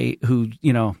guy who,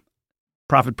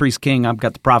 prophet, priest, king, I've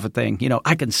got the prophet thing,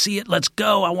 I can see it. Let's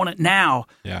go. I want it now.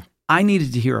 Yeah. I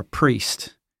needed to hear a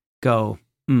priest go,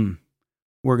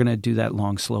 we're going to do that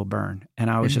long, slow burn.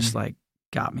 And I was just like,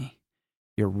 got me.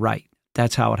 You're right.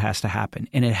 That's how it has to happen.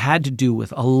 And it had to do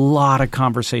with a lot of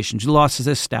conversations. You lost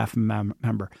this staff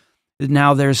member.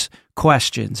 Now there's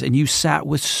questions. And you sat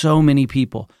with so many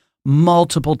people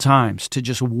multiple times to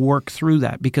just work through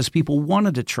that because people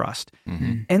wanted to trust.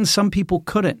 And some people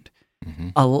couldn't.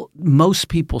 Most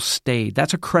people stayed.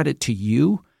 That's a credit to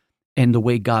you and the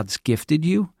way God's gifted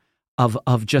you.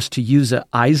 Of just to use an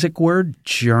Isaac word,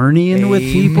 journeying with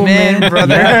people, man,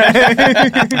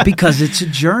 brother, because it's a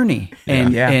journey,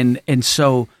 and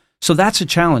so that's a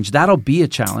challenge. That'll be a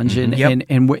challenge,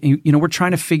 and we're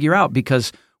trying to figure out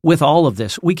because with all of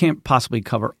this, we can't possibly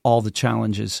cover all the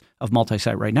challenges of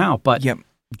Multisite right now, but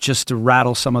just to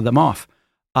rattle some of them off,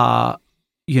 for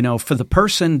the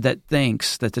person that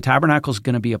thinks that the tabernacle is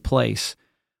going to be a place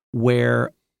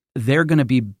where they're going to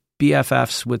be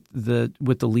BFFs with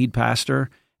the lead pastor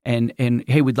and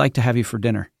hey, we'd like to have you for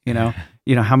dinner.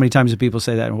 How many times do people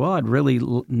say that? Well, I'd really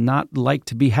not like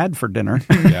to be had for dinner.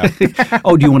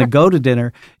 Oh, do you want to go to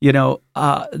dinner?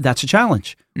 That's a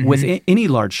challenge with any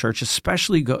large church,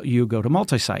 especially you go to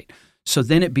Multisite. So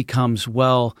then it becomes,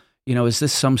 is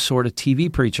this some sort of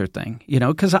TV preacher thing?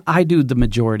 Because I do the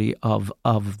majority of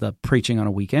the preaching on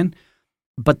a weekend,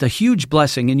 but the huge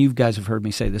blessing, and you guys have heard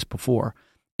me say this before,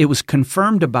 it was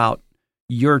confirmed about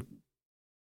your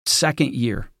second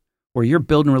year where you're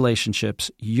building relationships.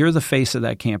 You're the face of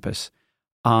that campus.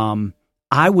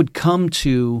 I would come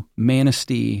to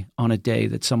Manistee on a day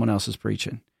that someone else is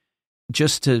preaching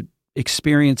just to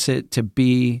experience it, to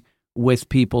be with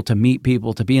people, to meet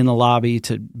people, to be in the lobby,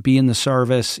 to be in the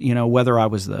service, whether I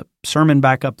was the sermon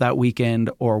backup that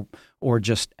weekend or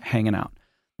just hanging out.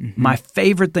 My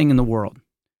favorite thing in the world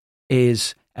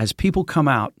is as people come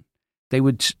out, they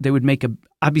would make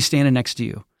I'd be standing next to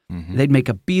you. They'd make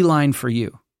a beeline for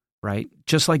you, right?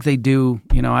 Just like they do,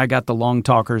 I got the long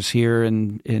talkers here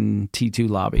in T2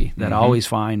 lobby that always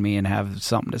find me and have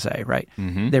something to say, right?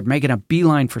 They're making a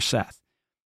beeline for Seth.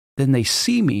 Then they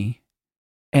see me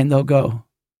and they'll go,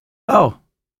 oh,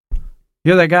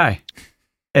 you're that guy.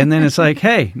 And then it's like,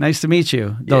 hey, nice to meet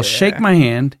you. They'll shake my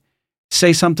hand,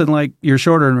 say something like, you're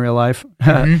shorter in real life.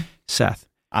 Seth.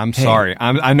 I'm sorry.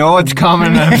 I know it's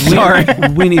coming. I'm sorry.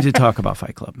 We need to talk about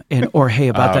Fight Club, or hey,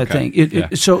 about that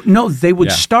thing. So no, they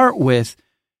would start with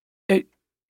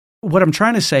what I'm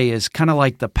trying to say is kind of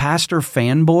like the pastor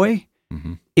fanboy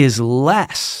is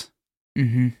less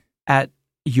at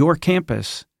your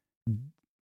campus,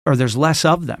 or there's less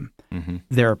of them.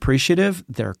 They're appreciative,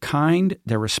 they're kind,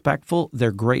 they're respectful,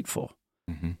 they're grateful,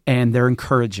 and they're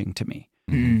encouraging to me.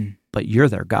 but you're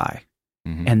their guy.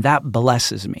 And that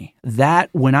blesses me. That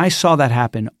when I saw that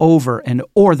happen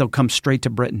or they'll come straight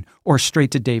to Britton or straight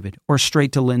to David or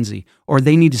straight to Lindsay, or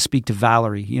they need to speak to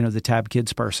Valerie, the Tab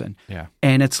Kids person. Yeah.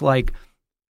 And it's like,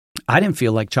 I didn't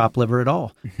feel like chopped liver at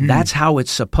all. That's how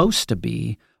it's supposed to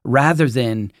be, rather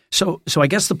than, so I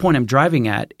guess the point I'm driving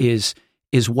at is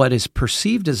what is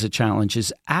perceived as a challenge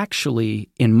is actually,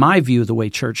 in my view, the way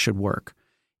church should work,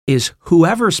 is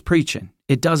whoever's preaching,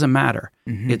 it doesn't matter.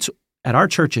 It's at our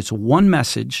church, it's one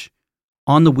message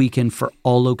on the weekend for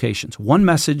all locations. One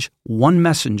message, one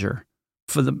messenger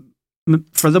for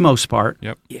the most part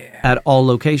at all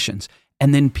locations.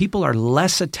 And then people are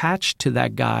less attached to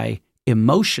that guy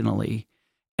emotionally,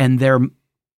 and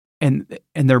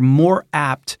they're more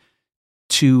apt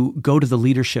to go to the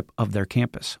leadership of their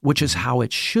campus, which is how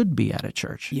it should be at a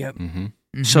church. Yep.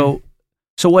 So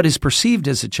what is perceived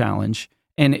as a challenge,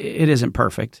 and it isn't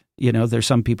perfect. There's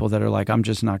some people that are like, I'm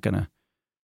just not going to,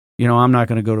 I'm not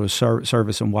going to go to a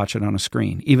service and watch it on a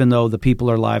screen, even though the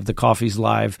people are live, the coffee's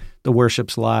live, the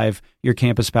worship's live, your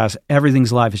campus pass,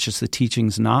 everything's live. It's just the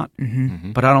teaching's not.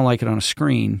 But I don't like it on a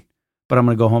screen, but I'm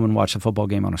going to go home and watch the football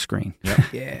game on a screen.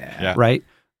 Yeah. Right?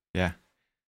 Yeah.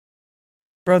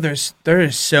 Bro, there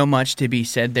is so much to be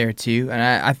said there too, and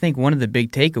I think one of the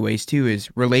big takeaways too is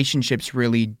relationships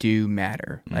really do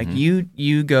matter. Like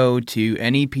you go to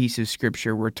any piece of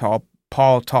scripture where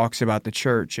Paul talks about the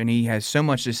church, and he has so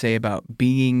much to say about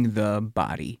being the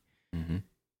body.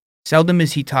 Seldom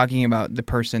is he talking about the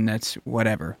person that's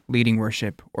whatever, leading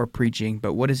worship or preaching,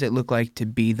 but what does it look like to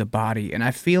be the body? And I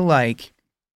feel like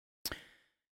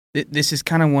this is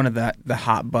kind of one of the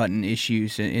hot button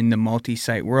issues in the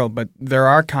multi-site world, but there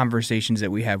are conversations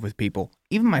that we have with people,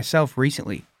 even myself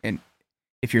recently. And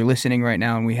if you're listening right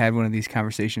now and we had one of these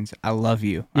conversations, I love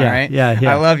you. All right? Yeah.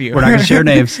 I love you. We're not going to share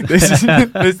names. This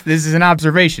is an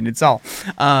observation. It's all.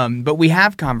 But we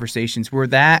have conversations where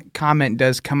that comment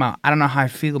does come out. I don't know how I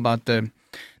feel about the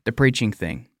preaching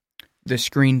thing, the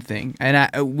screen thing.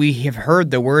 And we have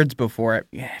heard the words before.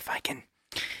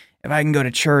 If I can go to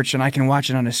church and I can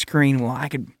watch it on a screen, well, I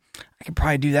could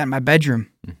probably do that in my bedroom.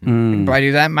 I could probably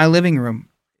do that in my living room.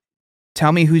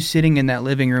 Tell me who's sitting in that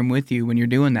living room with you when you're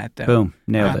doing that, though. Boom,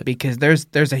 nailed it. Because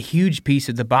there's a huge piece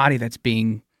of the body that's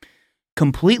being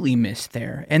completely missed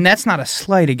there. And that's not a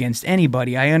slight against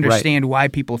anybody. I understand why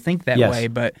people think that way,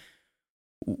 but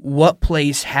what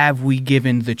place have we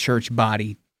given the church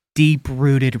body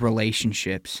deep-rooted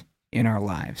relationships in our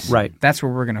lives? Right. That's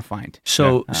where we're going to find.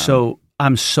 So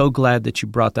I'm so glad that you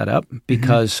brought that up,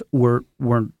 because we're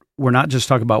not just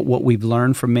talking about what we've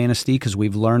learned from Manistee, because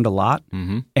we've learned a lot,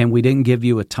 and we didn't give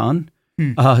you a ton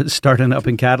starting up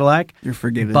in Cadillac. You're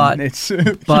forgiven.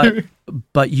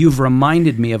 But you've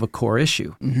reminded me of a core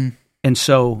issue. And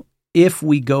so if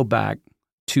we go back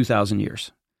 2,000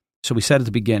 years, so we said at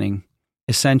the beginning,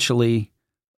 essentially,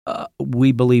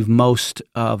 we believe most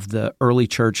of the early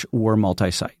church were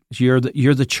multi-site. You're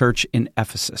the church in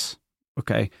Ephesus,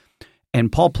 okay? And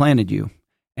Paul planted you,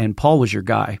 and Paul was your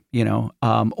guy,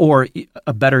 or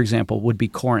a better example would be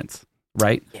Corinth,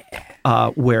 right?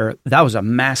 Where that was a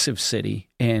massive city,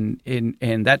 and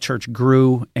that church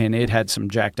grew, and it had some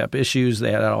jacked up issues.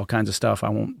 They had all kinds of stuff. I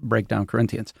won't break down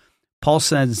Corinthians. Paul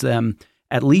sends them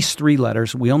at least 3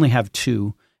 letters. We only have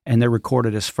 2, and they're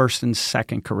recorded as 1st and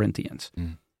 2nd Corinthians.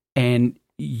 And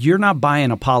you're not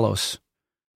buying Apollos,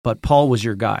 but Paul was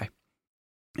your guy.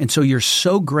 And so you're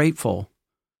so grateful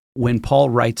when Paul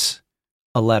writes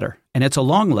a letter, and it's a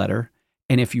long letter,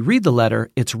 and if you read the letter,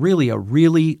 it's really a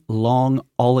really long,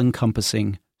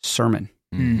 all-encompassing sermon.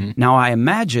 Now, I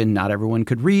imagine not everyone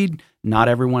could read, not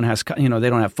everyone has, they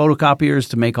don't have photocopiers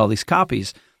to make all these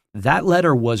copies. That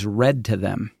letter was read to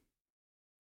them.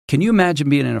 Can you imagine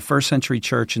being in a first century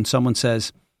church and someone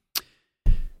says,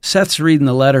 Seth's reading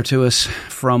the letter to us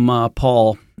from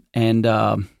Paul, and,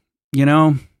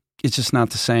 it's just not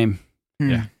the same.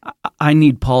 Yeah. I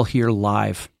need Paul here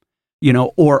live,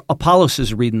 or Apollos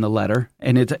is reading the letter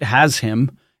and it has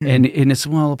him and it's,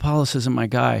 well, Apollos isn't my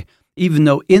guy. Even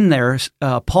though in there,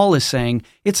 Paul is saying,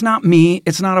 it's not me,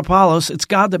 it's not Apollos, it's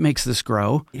God that makes this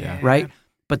grow, right?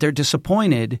 But they're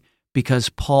disappointed because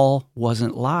Paul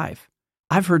wasn't live.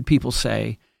 I've heard people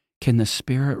say, can the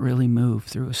Spirit really move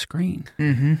through a screen,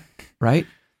 right?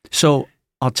 So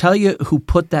I'll tell you who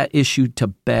put that issue to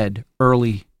bed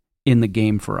early in the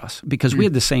game for us, because we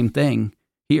had the same thing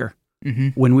here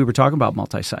when we were talking about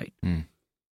multi-site,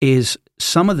 is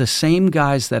some of the same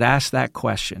guys that asked that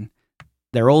question.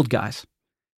 They're old guys.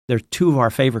 They're 2 of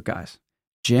our favorite guys,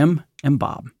 Jim and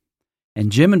Bob.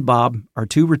 And Jim and Bob are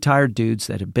 2 retired dudes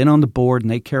that have been on the board,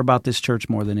 and they care about this church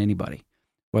more than anybody.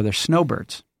 Well, they're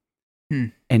snowbirds.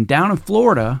 And down in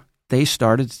Florida, they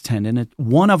started attending it.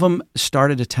 One of them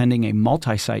started attending a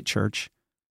multi-site church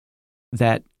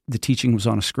that the teaching was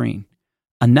on a screen.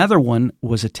 Another one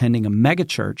was attending a mega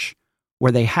church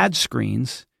where they had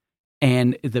screens,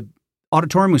 and the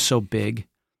auditorium was so big,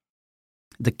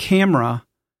 the camera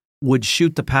would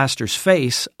shoot the pastor's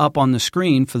face up on the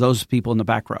screen for those people in the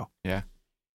back row. Yeah.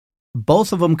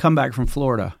 Both of them come back from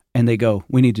Florida, and they go,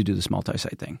 we need to do this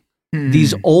multi-site thing.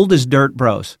 These old as dirt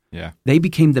bros, they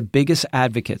became the biggest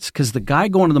advocates because the guy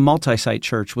going to the multi-site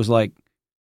church was like,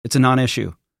 it's a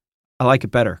non-issue. I like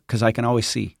it better because I can always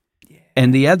see. Yeah.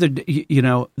 And the other,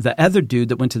 the other dude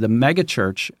that went to the mega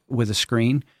church with a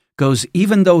screen goes,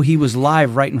 even though he was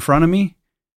live right in front of me,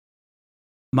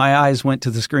 my eyes went to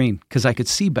the screen because I could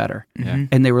see better. Yeah.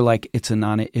 And they were like, it's a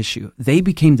non-issue. They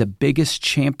became the biggest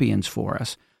champions for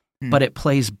us. But it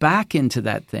plays back into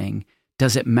that thing.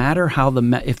 Does it matter how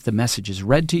if the message is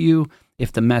read to you,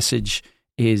 if the message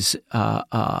is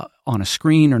on a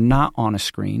screen or not on a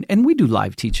screen? And we do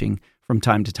live teaching from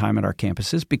time to time at our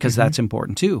campuses because that's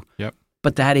important too. Yep.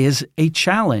 But that is a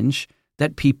challenge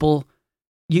that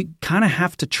you kind of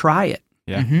have to try it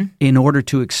in order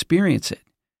to experience it,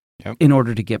 in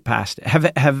order to get past it.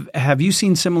 Have you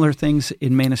seen similar things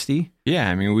in Manistee? Yeah,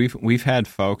 I mean we've had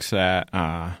folks that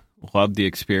love the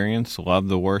experience, love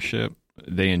the worship.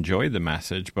 They enjoyed the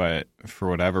message, but for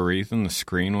whatever reason, the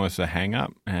screen was a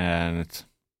hang-up, and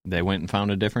they went and found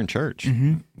a different church.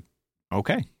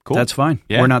 Okay, cool. That's fine.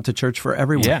 Yeah. We're not the church for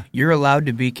everyone. Yeah. You're allowed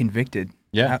to be convicted.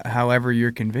 Yeah. However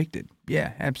you're convicted.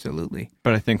 Yeah, absolutely.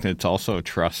 But I think that it's also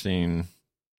trusting,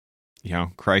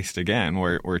 Christ again,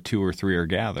 where 2 or 3 are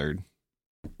gathered.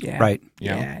 Yeah. Right.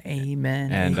 Yeah.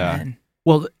 Amen. And amen.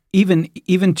 Well, even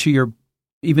to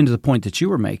the point that you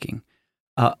were making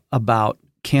about,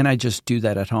 can I just do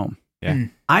that at home? Yeah.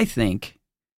 I think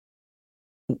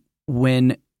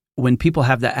when people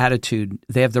have that attitude,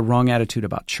 they have the wrong attitude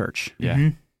about church. Yeah.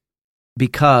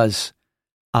 Because,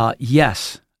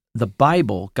 yes, the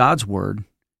Bible, God's Word,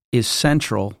 is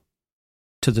central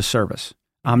to the service.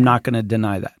 I'm not going to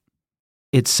deny that.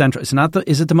 It's central. It's not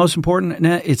is it the most important?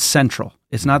 No, it's central.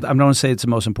 It's not. I'm not going to say it's the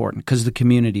most important because the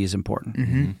community is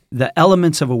important. The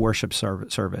elements of a worship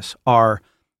service are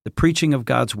the preaching of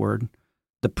God's Word,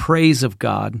 the praise of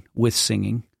God with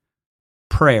singing,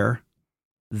 prayer,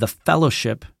 the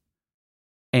fellowship,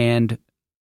 and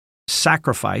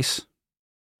sacrifice.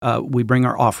 We bring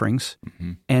our offerings,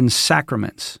 and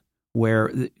sacraments,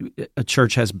 where a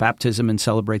church has baptism and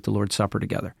celebrate the Lord's Supper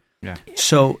together. Yeah.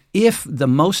 So if the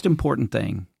most important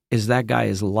thing is that guy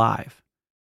is live,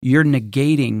 you're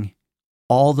negating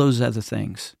all those other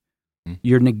things.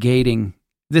 You're negating.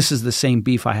 This is the same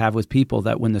beef I have with people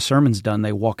that when the sermon's done,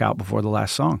 they walk out before the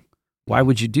last song. Why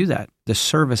would you do that? The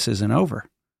service isn't over,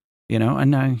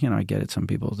 And I get it. Some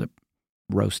people, the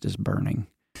roast is burning,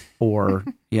 or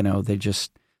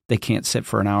they can't sit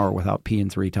for an hour without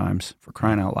peeing 3 times. For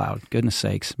crying out loud, goodness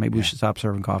sakes, maybe we should stop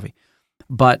serving coffee.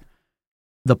 But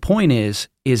the point is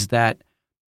that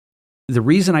the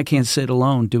reason I can't sit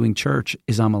alone doing church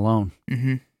is I'm alone,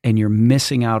 and you're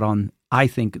missing out on. I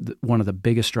think one of the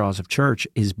biggest draws of church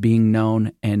is being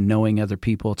known and knowing other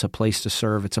people. It's a place to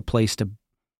serve. It's a place to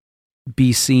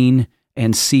be seen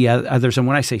and see others. And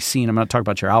when I say seen, I'm not talking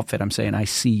about your outfit. I'm saying I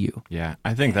see you. Yeah,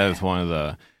 I think that is one of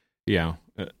the,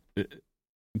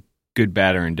 good,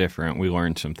 bad, or indifferent. We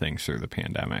learned some things through the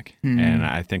pandemic. And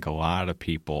I think a lot of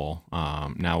people,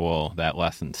 now will that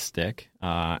lesson stick?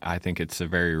 I think it's the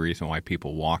very reason why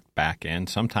people walked back in,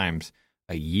 sometimes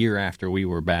a year after we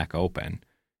were back open,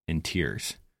 in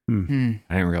tears. I didn't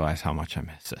realize how much I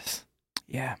miss this.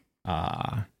 Yeah.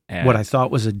 What I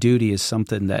thought was a duty is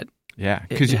something that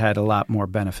it had a lot more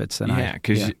benefits than I.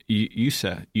 Because you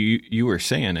said you were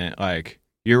saying it like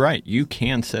you're right. You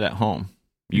can sit at home.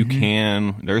 You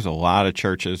can. There's a lot of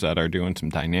churches that are doing some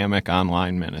dynamic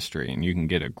online ministry, and you can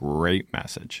get a great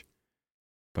message.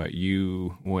 But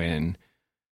when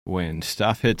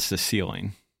stuff hits the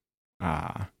ceiling,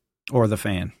 or the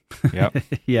fan, yep,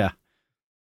 yeah.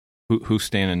 Who's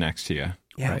standing next to you?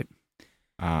 Yeah. Right.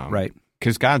 Right.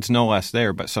 Because God's no less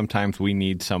there, but sometimes we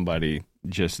need somebody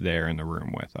just there in the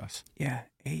room with us. Yeah.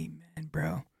 Amen,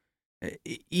 bro.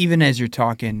 Even as you're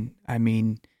talking, I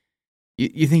mean,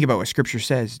 you think about what Scripture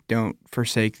says, don't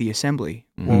forsake the assembly.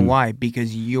 Well, why?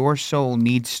 Because your soul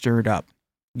needs stirred up.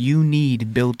 You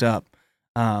need built up.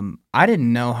 I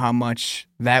didn't know how much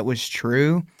that was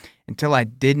true until I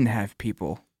didn't have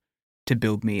people to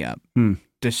build me up.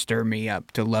 To stir me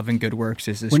up to love and good works,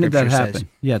 as the When Scripture did that happen? says.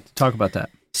 Yeah, talk about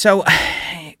that. So,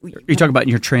 you talk about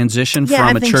your transition Yeah, I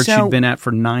from a think church so. you'd been at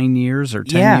for 9 years or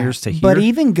 10 years to here. but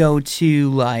even go to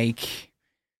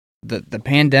the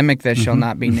pandemic that shall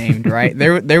not be named, right?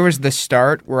 There was the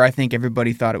start where I think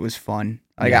everybody thought it was fun.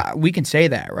 Like we can say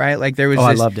that, right? Like there was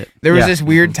I loved it. There was this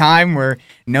weird time where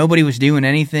nobody was doing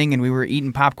anything and we were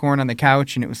eating popcorn on the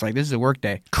couch and it was like, this is a work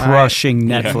day. Crushing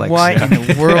Netflix. What in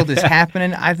the world is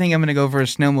happening? I think I'm going to go for a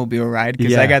snowmobile ride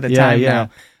because I got the time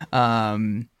now.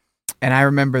 And I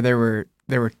remember there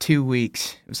were 2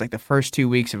 weeks. It was like the first 2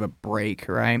 weeks of a break,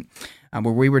 right?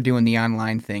 Where we were doing the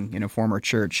online thing in a former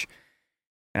church.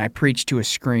 And I preached to a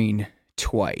screen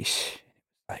twice.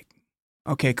 Like,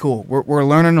 okay, cool. We're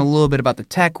learning a little bit about the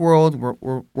tech world.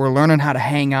 We're learning how to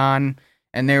hang on,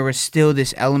 and there was still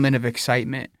this element of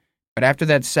excitement. But after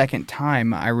that second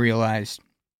time, I realized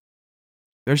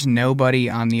there's nobody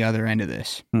on the other end of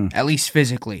this, at least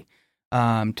physically,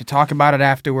 to talk about it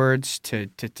afterwards, to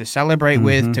celebrate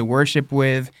with, to worship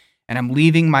with. And I'm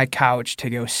leaving my couch to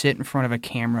go sit in front of a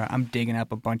camera. I'm digging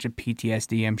up a bunch of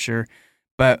PTSD, I'm sure.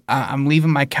 But I'm leaving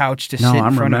my couch to sit in front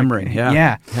of... No, I'm remembering,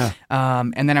 yeah.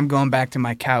 And then I'm going back to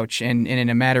my couch, and in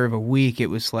a matter of a week, it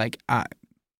was like, I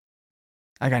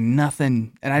got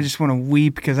nothing, and I just want to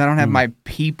weep because I don't have my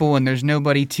people, and there's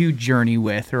nobody to journey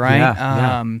with,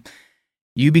 right?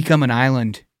 You become an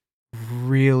island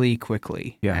really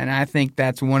quickly. Yeah. And I think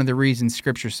that's one of the reasons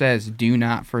Scripture says, do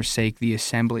not forsake the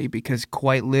assembly, because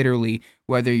quite literally,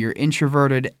 whether you're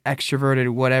introverted, extroverted,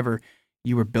 whatever,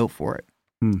 you were built for it.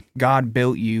 God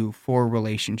built you for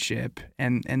relationship,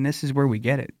 and this is where we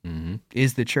get it.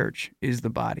 Is the church, is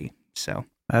the body. So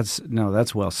that's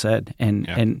well said. And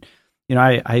you know,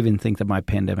 I even think that my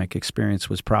pandemic experience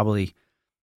was probably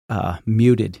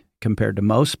muted compared to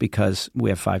most because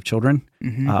we have 5 children.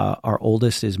 Our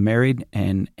oldest is married,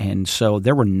 and so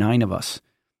there were 9 of us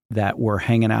that were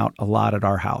hanging out a lot at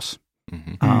our house.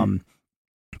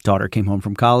 Daughter came home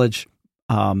from college,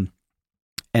 and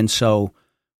so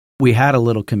we had a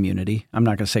little community. I'm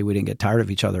not going to say we didn't get tired of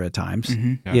each other at times,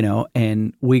 you know,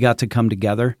 and we got to come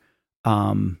together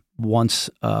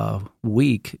once a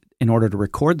week in order to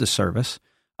record the service.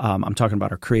 I'm talking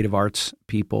about our creative arts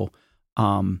people,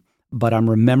 but I'm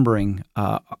remembering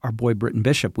our boy Britton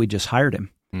Bishop. We just hired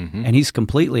him, and he's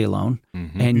completely alone.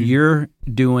 And you're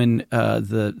doing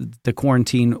the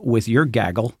quarantine with your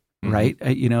gaggle. Right,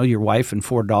 you know, your wife and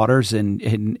 4 daughters, and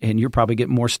you're probably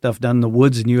getting more stuff done in the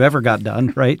woods than you ever got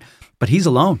done, right? But he's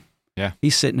alone. Yeah,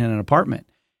 he's sitting in an apartment,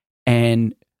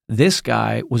 and this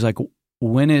guy was like,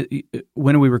 "When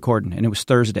are we recording?" And it was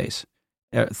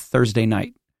Thursday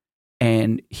night,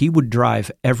 and he would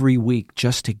drive every week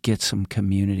just to get some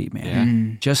community,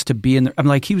 man, just to be in there. I'm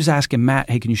like, he was asking Matt,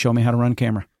 "Hey, can you show me how to run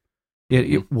camera?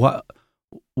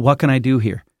 What can I do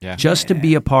here?" Just to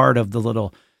be a part of the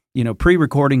little, you know,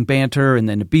 pre-recording banter, and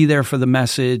then to be there for the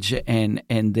message, and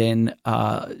then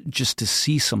just to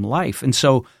see some life. And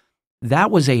so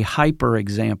that was a hyper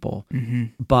example,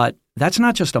 but that's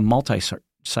not just a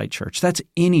multi-site church. That's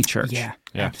any church. Yeah,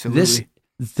 absolutely.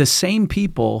 The same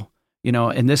people, you know,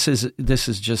 and this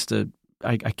is just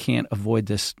I can't avoid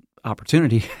this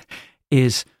opportunity,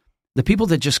 is the people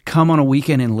that just come on a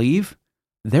weekend and leave,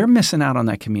 they're missing out on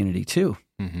that community too.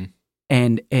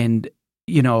 And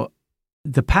you know,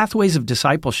 the pathways of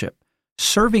discipleship,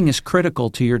 serving is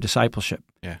critical to your discipleship,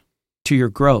 to your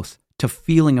growth, to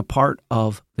feeling a part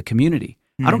of the community.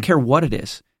 I don't care what it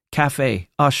is: cafe,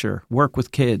 usher, work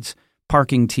with kids,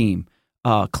 parking team,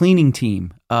 cleaning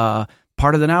team,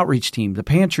 part of an outreach team, the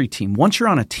pantry team. Once you're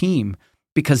on a team,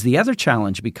 because the other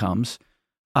challenge becomes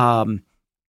when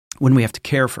we have to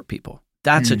care for people.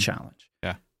 That's a challenge.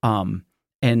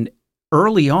 And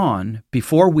early on,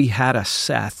 before we had a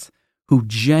Seth who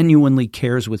genuinely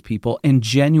cares with people and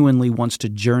genuinely wants to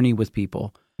journey with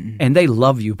people. And they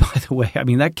love you, by the way. I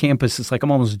mean, that campus is like,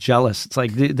 I'm almost jealous. It's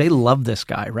like they love this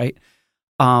guy, right?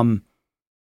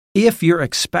 If you're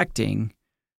expecting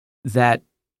that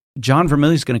John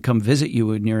Vermillion is going to come visit you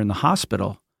when you're in the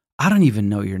hospital, I don't even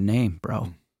know your name,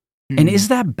 bro. And is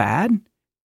that bad?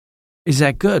 Is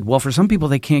that good? Well, for some people,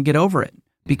 they can't get over it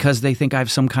because they think I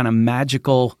have some kind of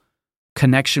magical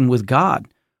connection with God.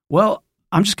 Well,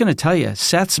 I'm just going to tell you,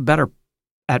 Seth's better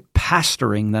at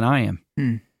pastoring than I am.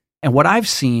 And what I've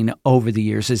seen over the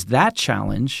years is that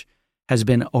challenge has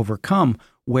been overcome,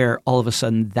 where all of a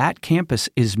sudden that campus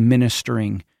is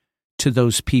ministering to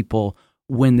those people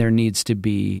when there needs to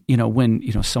be, you know, when,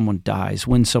 you know, someone dies,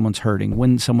 when someone's hurting,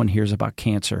 when someone hears about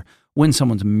cancer, when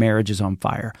someone's marriage is on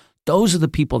fire. Those are the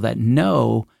people that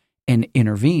know and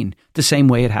intervene. The same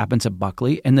way it happens at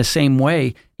Buckley, and the same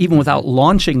way, even without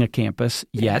launching a campus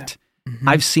yet,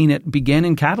 I've seen it begin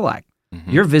in Cadillac.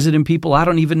 You're visiting people I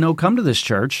don't even know come to this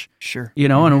church. Sure. You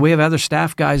know, and we have other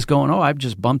staff guys going, "Oh, I've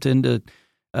just bumped into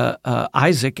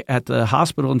Isaac at the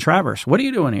hospital in Traverse. What are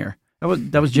you doing here?"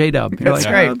 That was J-Dub. That's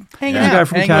great. Hanging out,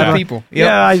 hanging Canada. with people. Yep.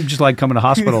 Yeah, I just like coming to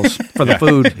hospitals for the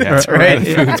food. That's right.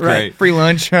 Food's great. Free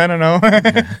lunch. I don't know.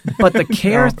 But the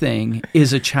care thing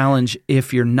is a challenge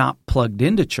if you're not plugged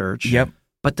into church. Yep.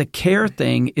 But the care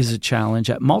thing is a challenge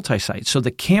at Multisite. So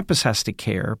the campus has to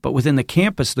care, but within the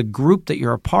campus, the group that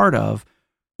you're a part of,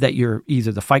 that you're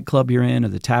either the fight club you're in or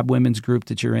the Tab Women's group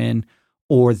that you're in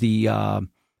or the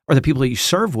people that you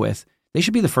serve with, they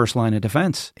should be the first line of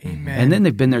defense. Amen. And then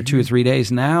they've been there 2 or 3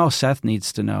 days. Now Seth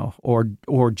needs to know,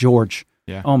 or George.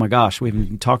 Yeah. Oh my gosh, we haven't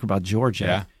even talked about George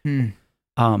yet.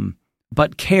 Yeah.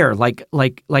 But care, like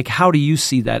how do you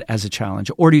see that as a challenge,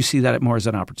 or do you see that more as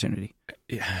an opportunity?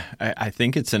 Yeah, I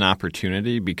think it's an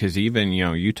opportunity because even,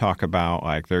 you talk about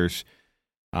like there's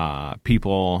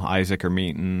people Isaac are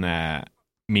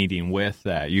meeting with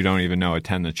that you don't even know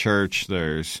attend the church.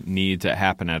 There's needs that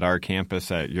happen at our campus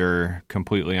that you're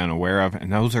completely unaware of.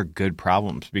 And those are good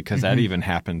problems because that even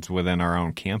happens within our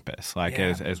own campus. Like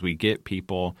as we get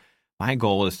people, my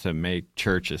goal is to make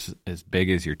church as big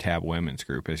as your Tab Women's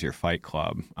group, as your fight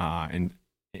club. And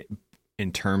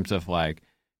in terms of like,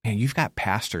 man, you've got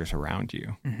pastors around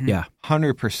you. Yeah.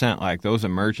 100%. Like those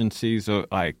emergencies,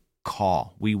 like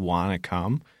call, we want to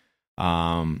come.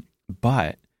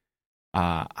 But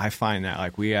I find that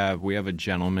like we have a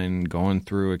gentleman going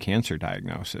through a cancer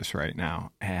diagnosis right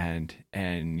now, and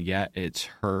yet it's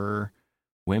her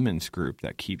women's group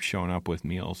that keeps showing up with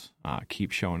meals,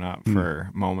 keep showing up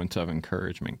for moments of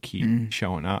encouragement, keep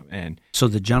showing up. And so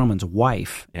the gentleman's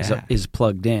wife is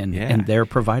plugged in, and they're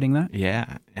providing that.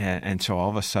 Yeah, and so all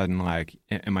of a sudden, like,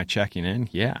 am I checking in?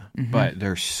 Yeah, but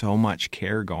there's so much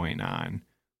care going on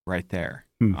right there.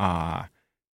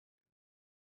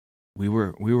 We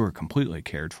were completely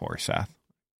cared for, Seth.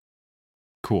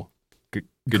 Cool.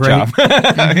 Good Great. job.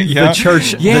 The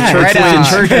church, right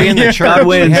church being the church. God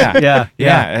wins.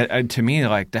 Yeah. To me,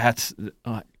 like that's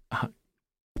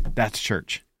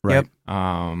church. Right. Yep.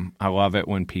 I love it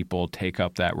when people take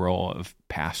up that role of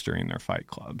pastoring their fight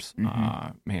clubs.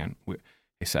 Man,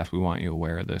 hey Seth, we want you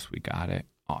aware of this. We got it.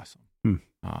 Awesome.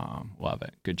 Love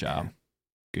it. Good job.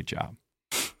 Good job.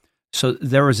 So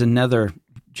there was another,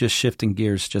 just shifting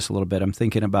gears just a little bit. I'm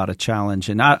thinking about a challenge,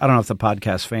 and I don't know if the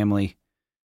podcast family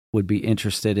would be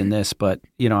interested in this, but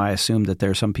I assume that there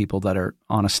are some people that are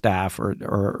on a staff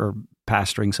or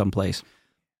pastoring someplace.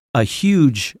 A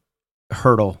huge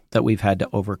hurdle that we've had to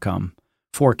overcome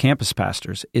for campus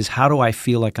pastors is, how do I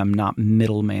feel like I'm not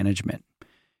middle management?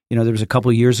 There was a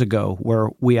couple of years ago where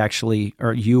we actually,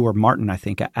 or you or Martin, I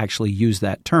think, actually used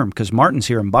that term, because Martin's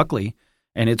here in Buckley,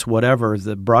 and it's whatever,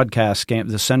 the broadcast camp,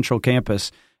 the central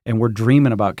campus, and we're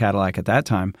dreaming about Cadillac at that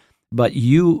time. But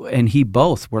you and he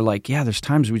both were like, yeah, there's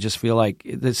times we just feel like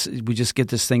this, we just get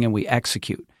this thing and we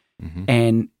execute.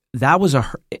 And that was and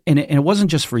it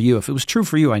wasn't just for you. If it was true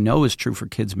for you, I know it was true for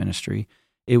kids ministry.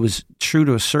 It was true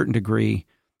to a certain degree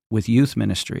with youth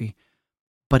ministry.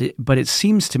 But it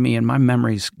seems to me, and my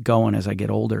memory's going as I get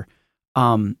older,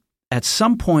 at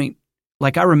some point,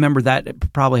 like I remember that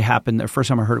it probably happened, the first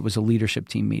time I heard it was a leadership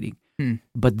team meeting.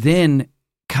 But then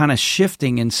kind of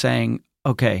shifting and saying,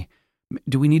 okay,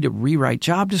 do we need to rewrite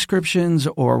job descriptions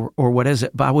or what is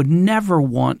it? But I would never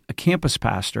want a campus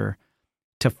pastor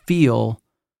to feel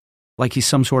like he's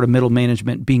some sort of middle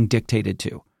management being dictated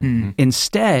to.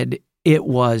 Instead, it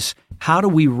was, how do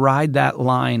we ride that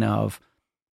line of,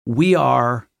 we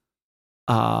are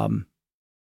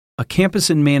a campus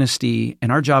in Manistee,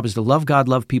 and our job is to love God,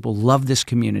 love people, love this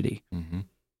community.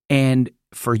 And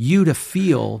for you to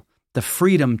feel the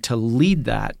freedom to lead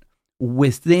that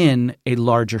within a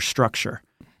larger structure.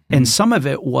 And some of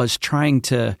it was trying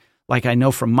to, like I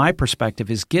know from my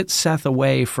perspective, is get Seth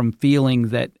away from feeling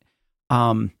that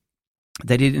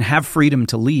that he didn't have freedom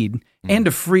to lead, and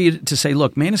to say,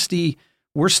 look, Manistee,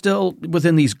 we're still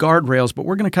within these guardrails, but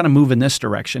we're going to kind of move in this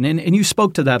direction. And you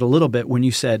spoke to that a little bit when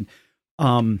you said,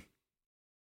 hey,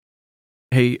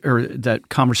 or that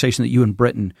conversation that you and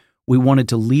Britton, we wanted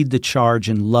to lead the charge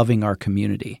in loving our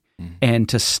community and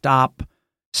to stop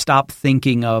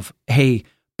thinking of, hey,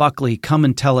 Buckley, come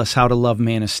and tell us how to love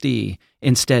Manistee.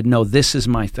 Instead, no, this is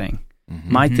my thing.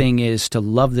 My thing is to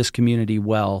love this community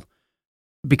well,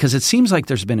 because it seems like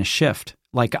there's been a shift.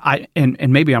 Like and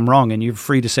maybe I'm wrong, and you're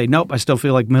free to say, nope, I still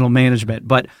feel like middle management.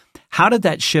 But how did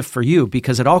that shift for you?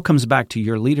 Because it all comes back to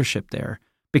your leadership there,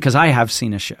 because I have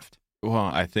seen a shift. Well,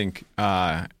 I think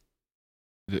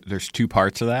there's two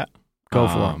parts of that. Go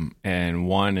for it. And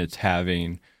one, it's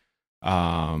having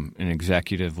an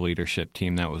executive leadership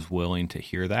team that was willing to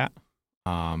hear that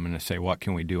and to say, what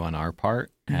can we do on our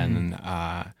part? And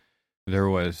then there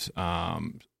was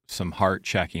some heart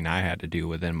checking I had to do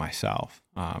within myself.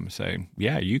 Say,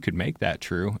 yeah, you could make that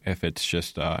true if it's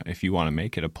just if you want to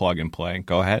make it a plug and play.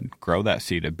 Go ahead, grow that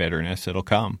seed of bitterness; it'll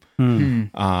come.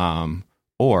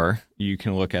 Or you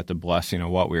can look at the blessing of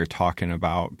what we were talking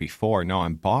about before. No,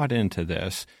 I'm bought into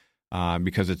this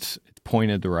because it's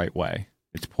pointed the right way.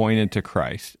 It's pointed to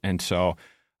Christ, and so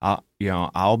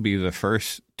I'll be the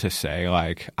first to say,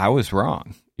 like, I was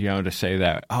wrong. To say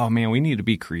that, oh man, we need to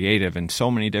be creative in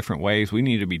so many different ways. We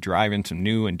need to be driving some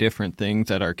new and different things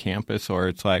at our campus. Or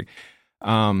it's like,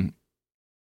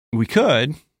 we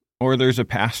could, or there's a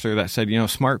pastor that said,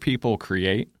 smart people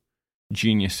create,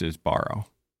 geniuses borrow.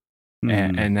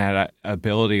 And that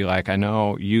ability, like, I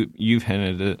know you've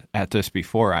hinted at this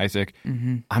before, Isaac.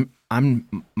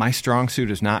 My strong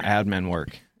suit is not admin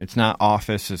work. It's not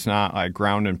office. It's not like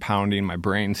ground and pounding my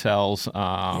brain cells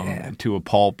to a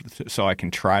pulp so I can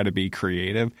try to be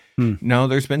creative. No,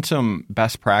 there's been some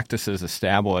best practices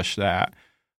established that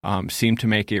seem to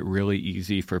make it really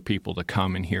easy for people to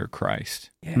come and hear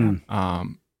Christ.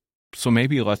 So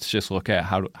maybe let's just look at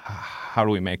how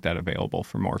do we make that available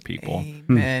for more people?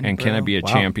 Amen, and can I be a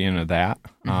champion of that?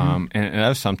 And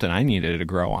that's something I needed to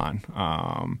grow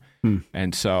on.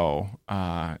 And so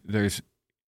there's,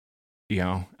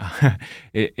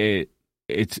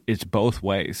 it's both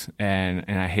ways, and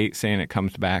I hate saying it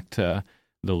comes back to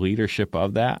the leadership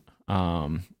of that,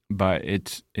 but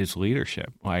it's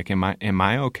leadership. Like, am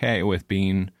I okay with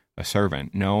being a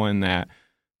servant, knowing that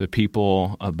the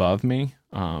people above me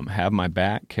have my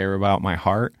back, care about my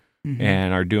heart,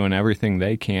 and are doing everything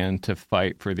they can to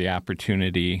fight for the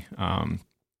opportunity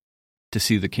to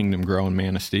see the kingdom grow in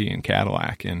Manistee and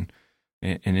Cadillac and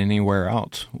anywhere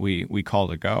else we call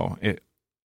to go.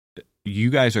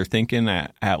 You guys are thinking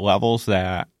at levels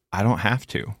that I don't have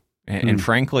to. And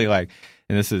frankly, like,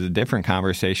 and this is a different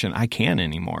conversation, I can't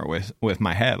anymore with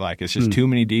my head. Like, it's just too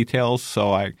many details. So,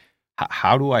 like,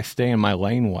 how do I stay in my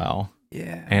lane well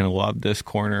and love this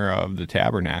corner of the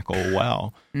tabernacle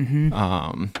well?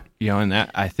 And that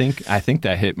I think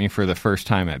that hit me for the first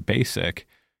time at Basic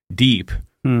deep.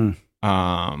 Was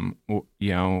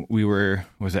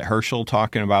it Herschel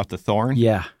talking about the thorn?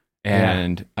 Yeah.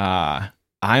 And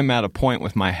I'm at a point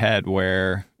with my head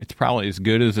where it's probably as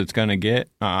good as it's going to get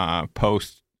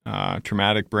post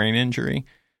traumatic brain injury.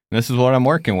 And this is what I'm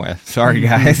working with. Sorry,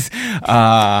 guys.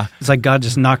 It's like God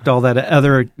just knocked all that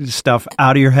other stuff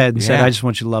out of your head and said, I just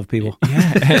want you to love people.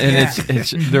 And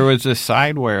there was this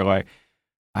side where, like,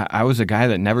 I was a guy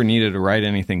that never needed to write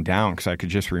anything down because I could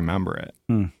just remember it.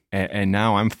 And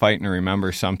now I'm fighting to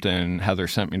remember something Heather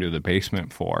sent me to the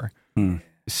basement for.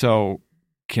 So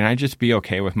can I just be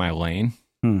okay with my lane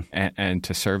and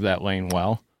to serve that lane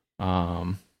well?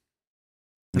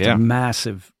 It's a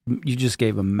massive, you just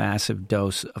gave a massive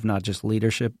dose of not just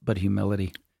leadership, but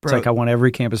humility. It's like I want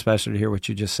every campus pastor to hear what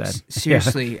you just said.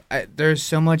 Seriously, there's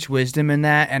so much wisdom in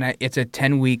that, and it's a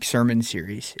 10-week sermon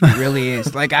series. It really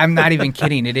is. Like, I'm not even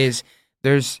kidding. It is.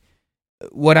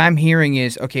 What I'm hearing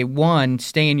is, okay, one,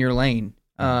 stay in your lane,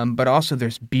 but also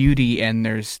there's beauty and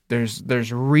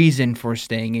there's reason for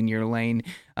staying in your lane.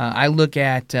 I look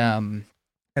at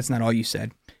that's not all you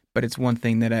said, but it's one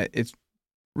thing that it's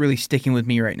really sticking with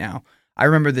me right now. I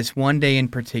remember this one day in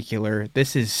particular.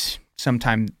 This is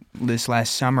sometime this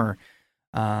last summer.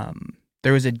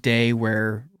 There was a day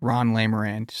where Ron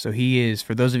Lamarand, so he is,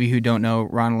 for those of you who don't know,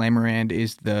 Ron Lamarand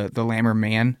is the Lammer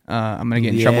man. I'm going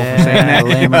to get in trouble for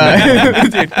saying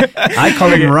that. I call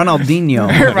him Ronaldinho.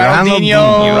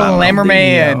 Ronaldinho, Lammer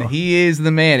man. He is the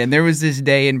man. And there was this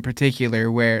day in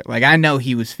particular where, like, I know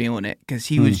he was feeling it because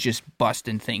he was just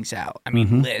busting things out. I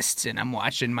mean, lists, and I'm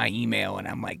watching my email, and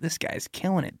I'm like, this guy's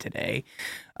killing it today.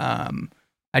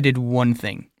 I did one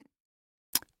thing.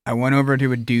 I went over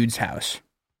to a dude's house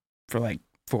for like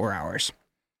 4 hours,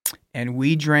 and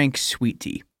we drank sweet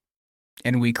tea,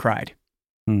 and we cried,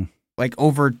 like,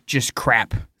 over just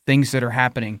crap, things that are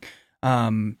happening,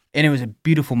 and it was a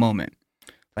beautiful moment.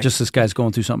 Like, just this guy's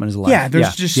going through something in his life. Yeah,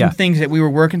 there's just some things that we were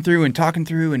working through and talking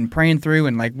through and praying through,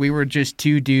 and, like, we were just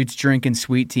two dudes drinking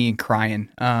sweet tea and crying,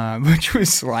 which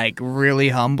was, like, really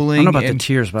humbling. I don't know about the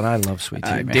tears, but I love sweet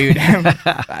tea, man. Dude.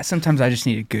 Sometimes I just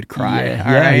need a good cry.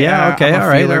 Okay, all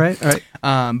right.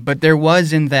 But there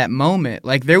was, in that moment,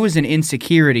 like, there was an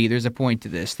insecurity. There's a point to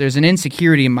this. There's an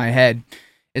insecurity in my head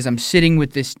as I'm sitting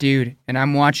with this dude, and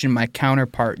I'm watching my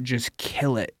counterpart just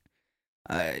kill it.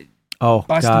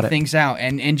 Busting things out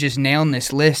and just nailing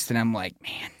this list, and I'm like,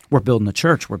 man, we're building a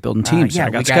church, we're building teams. I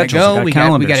got schedules, go. I got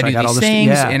calendars, we got to do these things,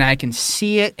 yeah. And I can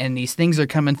see it, and these things are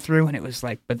coming through, and it was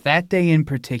like, but that day in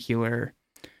particular,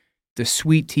 the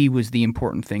sweet tea was the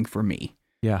important thing for me.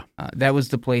 Yeah, that was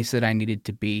the place that I needed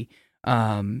to be.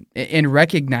 in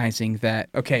recognizing that,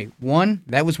 okay, one,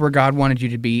 that was where God wanted you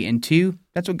to be, and two,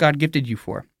 that's what God gifted you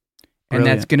for. And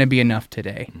Brilliant. that's going to be enough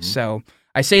today. Mm-hmm. So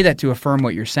I say that to affirm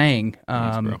what you're saying.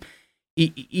 Thanks, bro.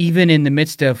 Even in the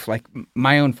midst of like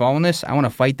my own fallenness, I want to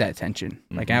fight that tension.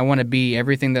 Mm-hmm. Like I want to be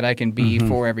everything that I can be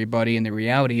for everybody. And the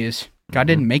reality is God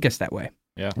didn't make us that way.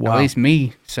 Yeah. Wow. At least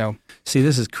me. So See,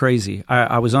 this is crazy.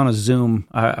 I was on a Zoom.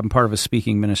 I'm part of a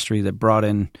speaking ministry that brought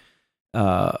in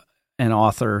an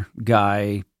author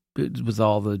guy with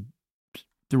all the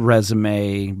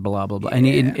resume, blah, blah, blah.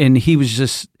 Yeah. And he was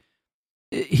just,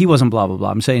 he wasn't blah, blah,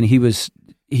 blah. I'm saying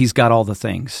he's got all the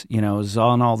things, was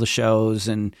on all the shows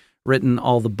and written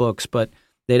all the books, but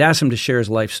they'd asked him to share his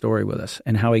life story with us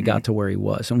and how he got to where he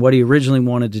was and what he originally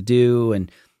wanted to do.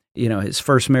 And, his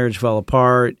first marriage fell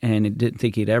apart and he didn't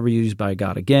think he'd ever used by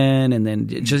God again. And then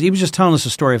he was just telling us a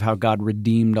story of how God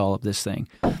redeemed all of this thing.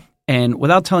 And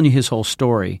without telling you his whole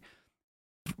story,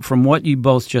 from what you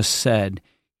both just said,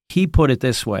 he put it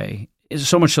this way,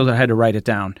 so much so that I had to write it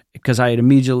down because I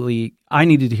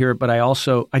needed to hear it, but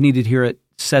I needed to hear it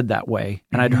said that way.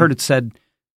 And I'd heard it said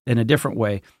in a different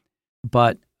way.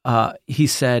 But he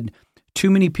said, too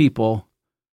many people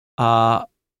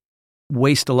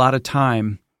waste a lot of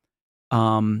time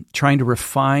trying to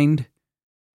refine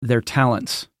their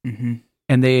talents,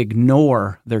 and they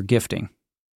ignore their gifting.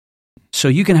 So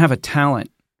you can have a talent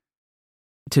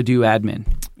to do admin.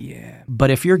 yeah.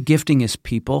 But if your gifting is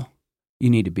people, you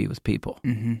need to be with people.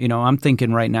 I'm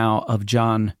thinking right now of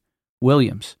John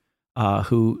Williams,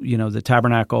 who, the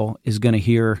Tabernacle is going to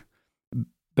hear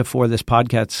before this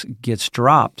podcast gets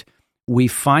dropped. We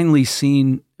finally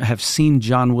have seen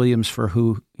John Williams for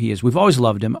who he is. We've always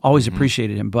loved him, always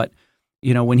appreciated him. But,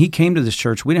 when he came to this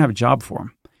church, we didn't have a job for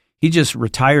him. He just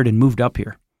retired and moved up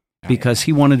here because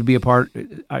he wanted to be a part.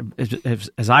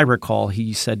 As I recall,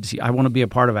 he said, I want to be a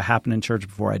part of a happening church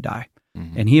before I die.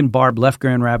 And he and Barb left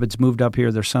Grand Rapids, moved up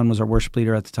here. Their son was our worship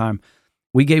leader at the time.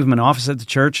 We gave him an office at the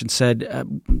church and said,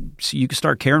 so you can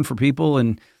start caring for people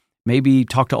and maybe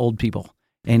talk to old people.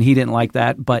 And he didn't like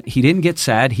that, but he didn't get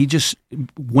sad. He just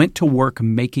went to work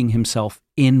making himself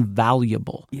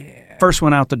invaluable. Yeah. First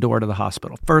went out the door to the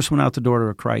hospital. First went out the door to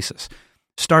a crisis.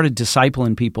 Started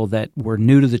discipling people that were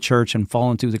new to the church and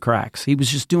falling through the cracks. He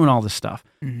was just doing all this stuff.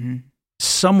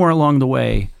 Somewhere along the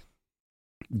way,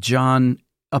 John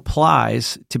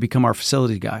applies to become our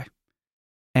facility guy.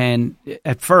 And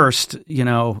at first,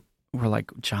 we're like,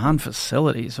 John,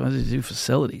 facilities? What does he do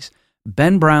facilities?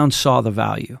 Ben Brown saw the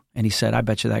value, and he said, I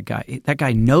bet you that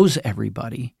guy knows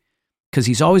everybody because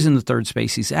he's always in the third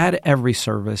space. He's at every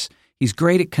service. He's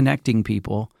great at connecting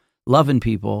people, loving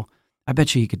people. I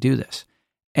bet you he could do this.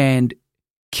 And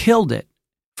killed it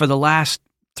for the last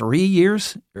 3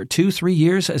 years or 2-3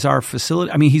 years as our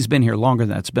facility. I mean, he's been here longer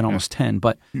than that. It's been almost 10,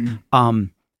 but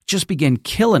just began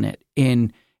killing it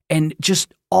and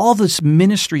just all this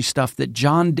ministry stuff that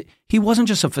John did. He wasn't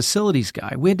just a facilities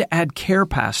guy. We had to add care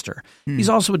pastor. He's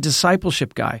also a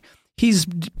discipleship guy. He's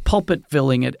pulpit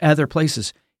filling at other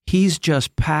places. He's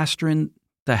just pastoring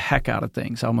the heck out of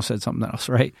things. I almost said something else,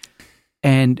 right?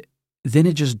 And then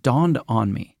it just dawned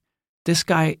on me. This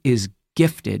guy is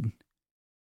gifted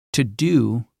to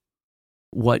do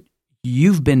what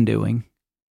you've been doing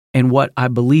and what I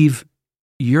believe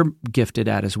you're gifted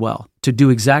at as well, to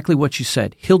do exactly what you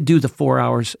said. He'll do the 4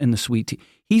 hours in the sweet tea.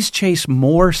 He's chased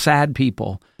more sad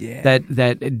people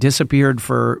that disappeared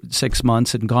for 6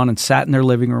 months and gone and sat in their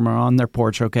living room or on their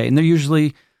porch, okay? And they're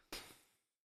usually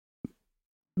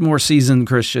more seasoned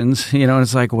Christians, and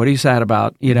it's like, what are you sad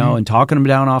about, and talking them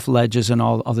down off ledges and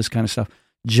all this kind of stuff.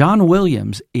 John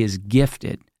Williams is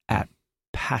gifted at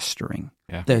pastoring,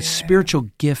 the spiritual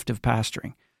gift of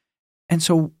pastoring. And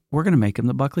so we're going to make him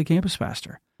the Buckley campus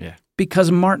pastor. Yeah.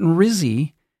 Because Martin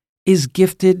Rizzi is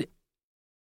gifted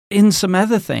in some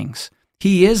other things.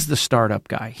 He is the startup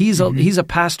guy. He's a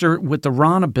pastor with the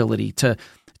Ron ability to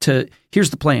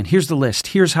here's the plan, here's the list,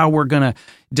 here's how we're going to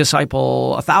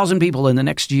disciple 1,000 people in the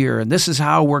next year, and this is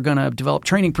how we're going to develop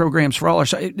training programs for all our.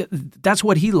 That's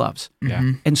what he loves.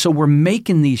 Yeah. And so we're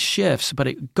making these shifts, but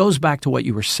it goes back to what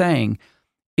you were saying,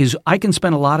 is I can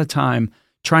spend a lot of time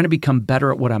trying to become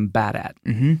better at what I'm bad at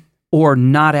or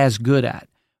not as good at.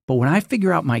 But when I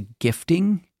figure out my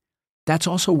gifting, that's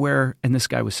also where, and this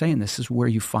guy was saying, this is where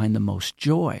you find the most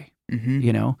joy.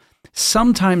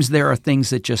 Sometimes there are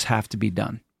things that just have to be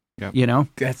done.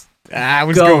 That's I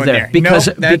was go going there because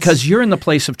Nope, that's- because you're in the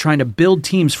place of trying to build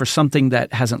teams for something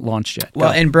that hasn't launched yet.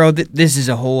 Well, Go. and bro, this is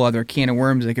a whole other can of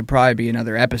worms that could probably be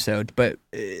another episode. But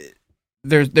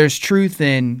there's truth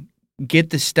in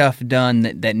get the stuff done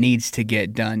that needs to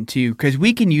get done too, because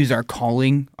we can use our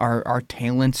calling, our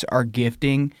talents, our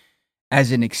gifting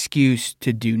as an excuse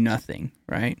to do nothing,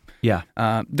 right? Yeah.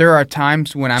 There are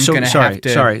times when I'm going to have to...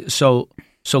 Sorry. So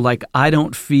like I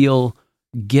don't feel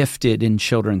gifted in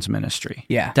children's ministry.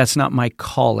 Yeah. That's not my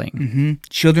calling. Mm-hmm.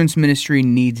 Children's ministry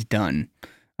needs done.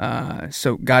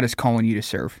 So God is calling you to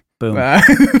serve. Boom.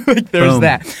 Like there's Boom.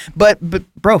 that. But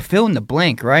bro, fill in the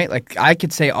blank, right? Like I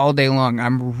could say all day long,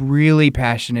 I'm really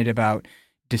passionate about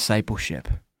discipleship.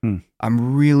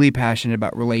 I'm really passionate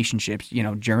about relationships,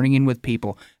 journeying with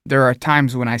people. There are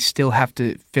times when I still have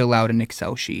to fill out an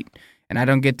Excel sheet, and I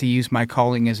don't get to use my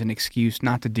calling as an excuse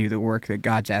not to do the work that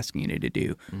God's asking you to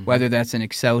do, whether that's an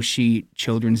Excel sheet,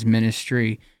 children's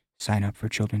ministry. Sign up for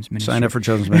children's ministry. Sign up for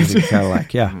children's ministry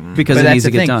Cadillac, yeah, because But it that's needs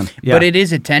the to get thing. done. Yeah. But it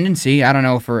is a tendency. I don't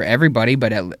know for everybody,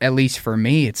 but at least for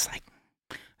me, it's like,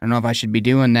 I don't know if I should be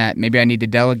doing that. Maybe I need to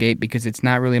delegate because it's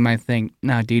not really my thing.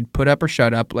 No, dude, put up or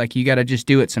shut up. Like, you got to just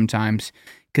do it sometimes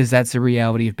because that's the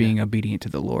reality of being obedient to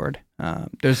the Lord.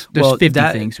 There's 50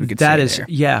 things we could say there.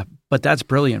 Yeah, but that's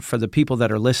brilliant for the people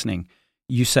that are listening.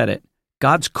 You said it.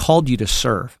 God's called you to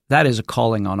serve. That is a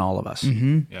calling on all of us.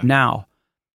 Mm-hmm. Yeah. Now,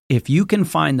 if you can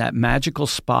find that magical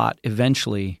spot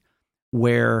eventually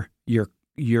where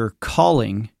your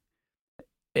calling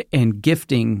and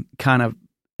gifting kind of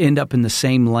end up in the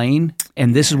same lane,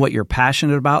 and this is what you're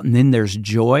passionate about, and then there's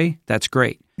joy, that's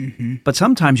great. Mm-hmm. But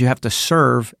sometimes you have to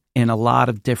serve in a lot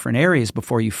of different areas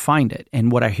before you find it.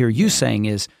 And what I hear you saying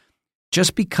is,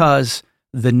 just because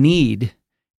the need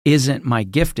isn't my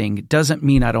gifting doesn't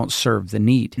mean I don't serve the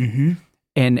need. Mm-hmm.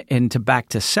 And to back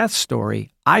to Seth's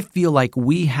story, I feel like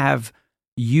we have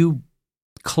you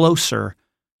closer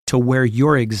to where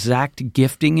your exact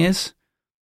gifting is,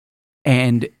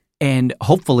 and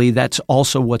hopefully that's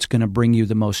also what's going to bring you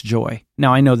the most joy.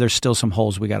 Now, I know there's still some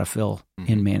holes we got to fill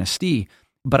in Manistee,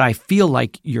 but I feel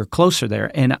like you're closer there.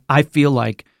 And I feel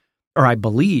like, or I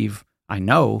believe, I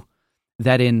know,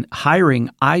 that in hiring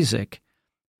Isaac,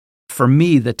 for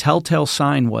me, the telltale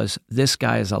sign was this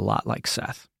guy is a lot like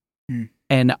Seth.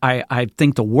 And I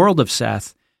think the world of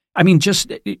Seth,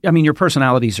 your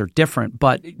personalities are different,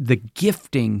 but the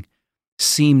gifting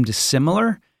seemed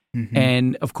similar. Mm-hmm.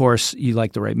 And of course, you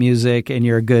like the right music, and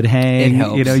you're a good hang. It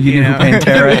helps, you knew who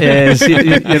Pantera is.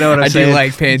 You know what I'm saying? I do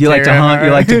like Pantera. You like to hunt.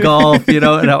 You like to golf. And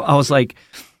I was like,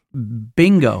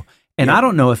 bingo. And I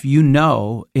don't know if you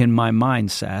know, in my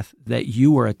mind, Seth, that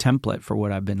you were a template for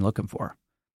what I've been looking for,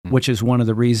 which is one of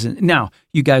the reasons. Now,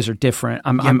 you guys are different.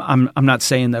 I'm not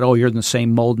saying that, you're in the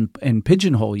same mold and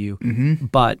pigeonhole you,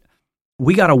 but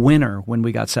we got a winner when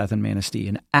we got Seth and Manistee,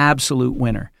 an absolute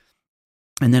winner.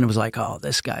 And then it was like,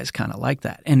 this guy's kind of like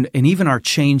that. And even our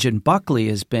change in Buckley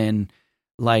has been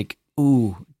like,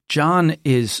 John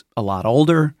is a lot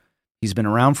older. He's been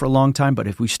around for a long time. But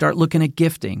if we start looking at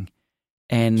gifting,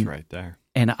 and it's right there.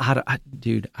 And I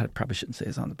probably shouldn't say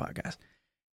this on the podcast.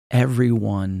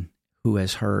 Everyone who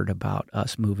has heard about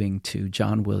us moving to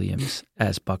John Williams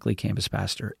as Buckley campus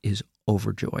pastor is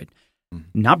overjoyed.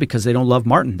 Mm-hmm. Not because they don't love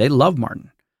Martin. They love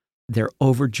Martin. They're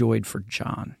overjoyed for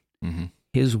John. Mm-hmm.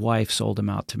 His wife sold him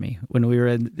out to me when we were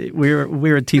at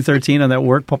T13 on that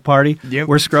work party. Yep.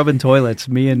 We're scrubbing toilets,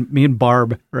 me and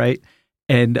Barb, right?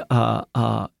 And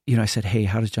I said, "Hey,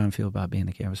 how does John feel about being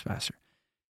the campus pastor?"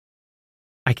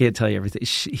 I can't tell you everything.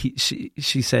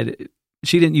 She said,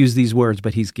 she didn't use these words,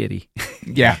 but he's giddy.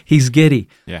 Yeah, he's giddy.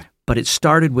 Yeah, but it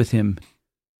started with him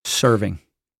serving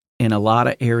in a lot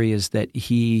of areas that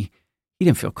he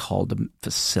didn't feel called to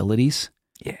facilities.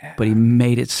 Yeah. But he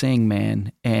made it sing,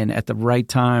 man. And at the right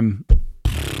time,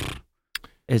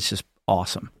 it's just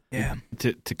awesome. Yeah.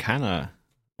 To kind of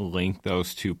link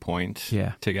those 2 points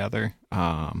together,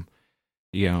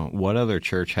 what other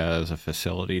church has a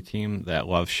facility team that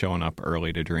loves showing up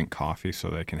early to drink coffee so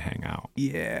they can hang out?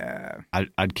 Yeah.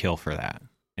 I'd kill for that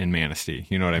in Manistee.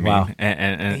 You know what I mean? Wow.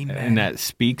 And that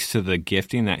speaks to the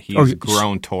gifting that he's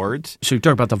grown towards. So you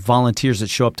talk about the volunteers that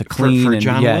show up to clean for and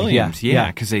John Williams,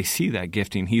 yeah, because they see that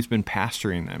gifting. He's been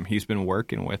pastoring them. He's been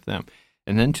working with them.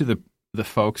 And then to the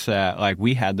folks that, like,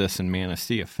 we had this in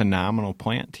Manistee, a phenomenal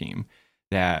plant team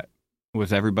that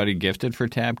was everybody gifted for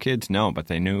Tab Kids? No, but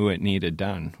they knew it needed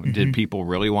done. Mm-hmm. Did people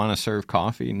really want to serve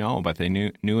coffee? No, but they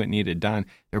knew it needed done.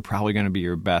 They're probably going to be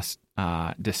your best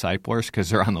disciplers because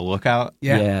they're on the lookout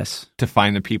to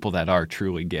find the people that are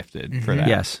truly gifted for that.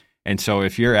 Yes. And so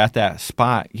if you're at that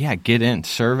spot, get in,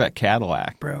 serve at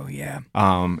Cadillac. Bro, yeah.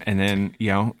 And then,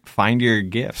 find your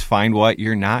gifts, find what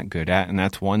you're not good at, and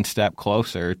that's one step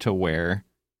closer to where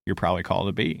you're probably called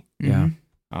to be. Yeah.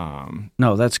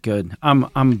 No, that's good.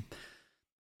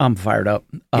 I'm fired up.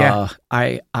 Yeah.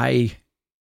 I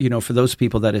for those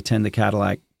people that attend the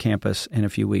Cadillac campus in a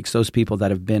few weeks, those people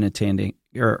that have been attending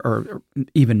or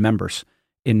even members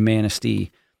in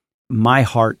Manistee, my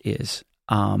heart is,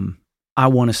 I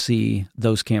want to see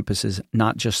those campuses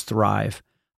not just thrive.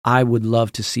 I would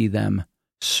love to see them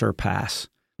surpass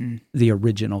the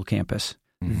original campus.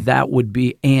 That would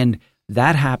be, and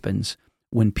that happens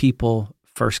when people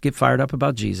first get fired up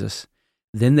about Jesus,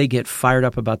 then they get fired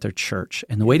up about their church.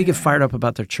 And the way to get fired up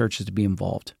about their church is to be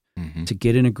involved, to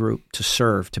get in a group, to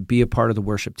serve, to be a part of the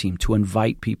worship team, to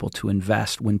invite people, to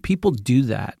invest. When people do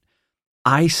that,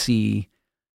 I see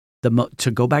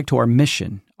to go back to our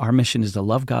mission is to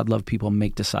love God, love people, and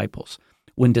make disciples.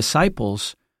 When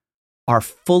disciples are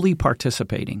fully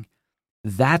participating,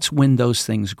 that's when those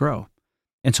things grow.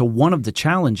 And so one of the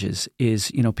challenges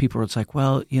is, people are, it's like,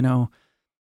 well, I'm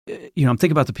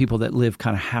thinking about the people that live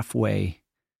kind of halfway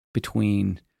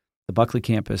between the Buckley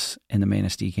campus and the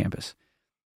Manistee campus.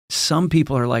 Some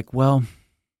people are like, well,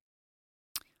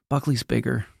 Buckley's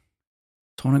bigger.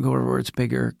 So I want to go where it's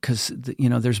bigger because,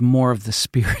 there's more of the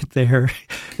spirit there.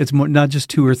 It's more, not just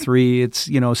 2 or 3. It's,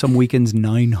 some weekends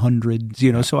 900,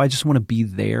 so I just want to be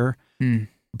there.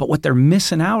 But what they're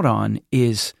missing out on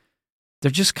is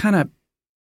they're just kind of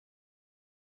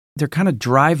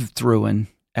drive-throughing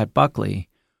at Buckley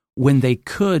when they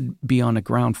could be on a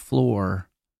ground floor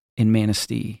in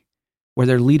Manistee, where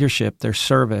their leadership, their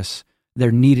service,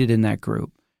 they're needed in that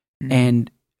group. And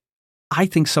I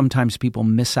think sometimes people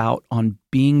miss out on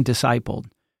being discipled,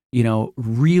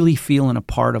 really feeling a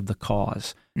part of the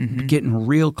cause, getting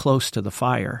real close to the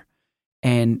fire.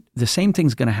 And the same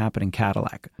thing's going to happen in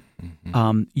Cadillac.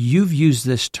 You've used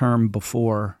this term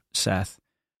before, Seth,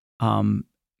 kind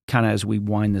of as we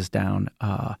wind this down.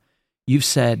 You've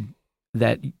said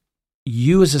that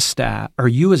you as a staff, or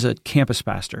you as a campus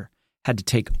pastor, had to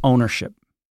take ownership,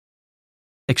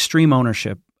 extreme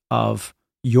ownership of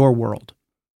your world.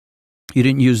 You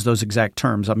didn't use those exact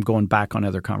terms. I'm going back on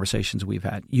other conversations we've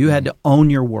had. You had to own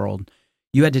your world.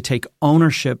 You had to take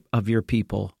ownership of your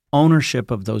people, ownership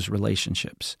of those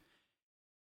relationships.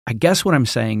 I guess what I'm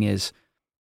saying is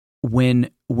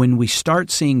when we start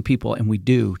seeing people, and we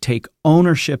do, take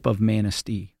ownership of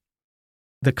Manistee,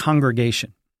 the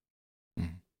congregation,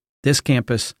 this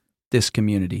campus, this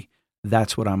community,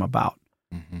 that's what I'm about.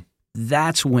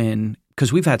 That's when,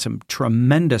 because we've had some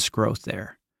tremendous growth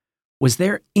there. Was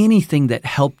there anything that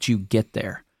helped you get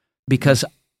there? Because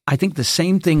I think the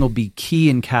same thing will be key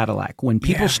in Cadillac when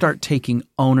people start taking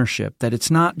ownership, that it's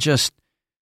not just,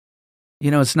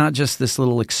 it's not just this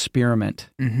little experiment.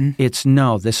 It's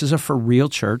this is a for real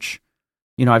church.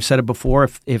 I've said it before,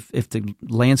 if the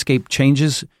landscape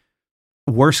changes,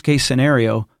 worst case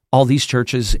scenario, all these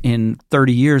churches in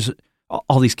 30 years,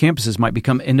 all these campuses might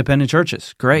become independent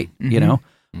churches. Great,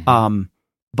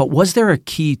 But was there a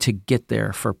key to get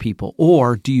there for people?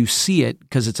 Or do you see it,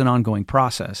 because it's an ongoing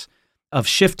process, of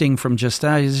shifting from just,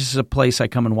 this is a place I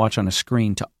come and watch on a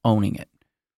screen, to owning it?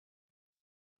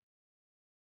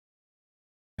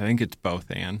 I think it's both,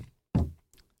 and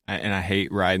I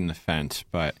hate riding the fence,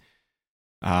 but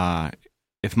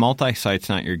if multi-site's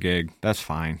not your gig, that's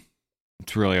fine.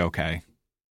 It's really okay.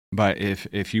 But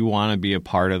if you want to be a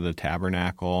part of the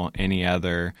Tabernacle, any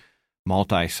other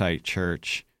multi-site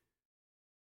church,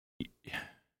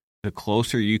 the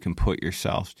closer you can put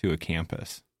yourself to a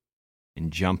campus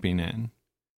and jumping in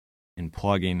and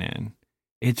plugging in,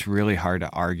 it's really hard to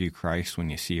argue Christ when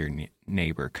you see your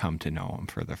neighbor come to know him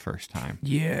for the first time.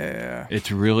 Yeah.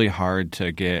 It's really hard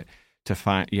to get to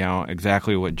find,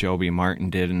 exactly what Joby Martin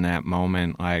did in that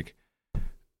moment. Like,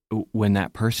 when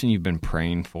that person you've been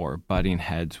praying for, butting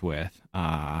heads with,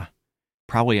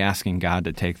 probably asking God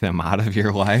to take them out of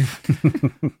your life,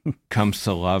 comes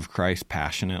to love Christ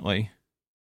passionately.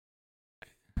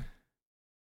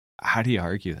 How do you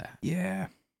argue that? Yeah.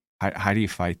 How do you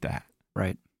fight that?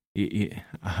 Right. It's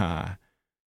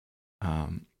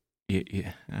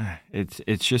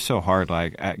just so hard,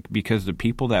 because the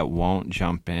people that won't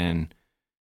jump in,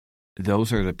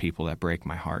 those are the people that break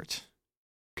my heart,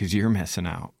 because you're missing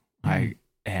out.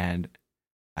 And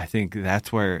I think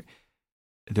that's where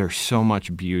there's so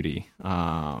much beauty.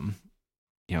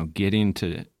 Getting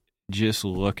to just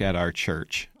look at our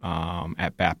church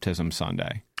at Baptism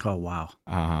Sunday. Oh, wow.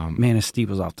 Manistee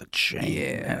was off the chain.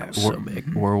 Yeah, that was so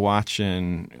big. We're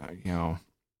watching,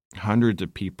 hundreds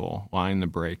of people line the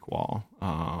break wall.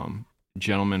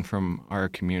 Gentlemen from our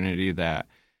community that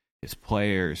his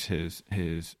players, his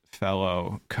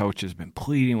fellow coach has been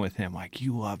pleading with him, like,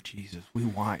 you love Jesus, we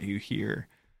want you here,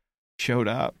 showed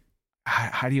up.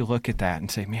 How do you look at that and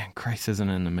say, man, Christ isn't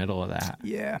in the middle of that?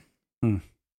 Yeah.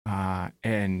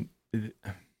 And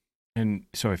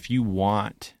so if you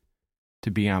want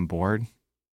to be on board,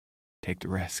 take the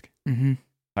risk.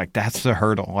 Like, that's the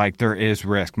hurdle. Like, there is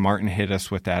risk. Martin hit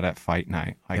us with that at fight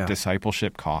night. Like, Yeah.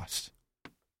 discipleship costs.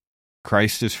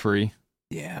 Christ is free.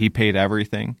 Yeah. He paid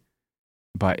everything,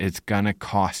 but it's going to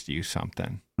cost you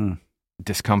something.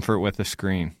 Discomfort with the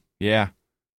screen. Yeah.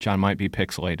 John might be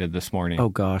pixelated this morning. Oh,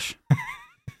 gosh.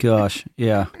 Gosh,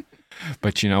 yeah.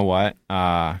 But you know what?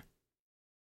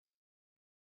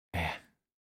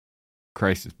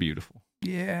 Christ is beautiful.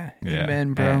 Yeah. Yeah.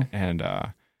 Amen, bro.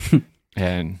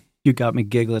 And You got me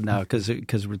giggling now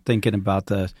because we're thinking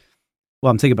about I'm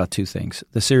thinking about two things.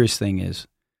 The serious thing is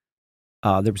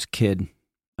there was a kid,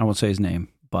 I won't say his name,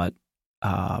 but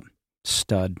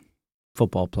stud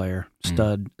football player,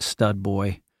 stud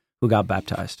boy who got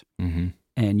baptized. mm-hmm.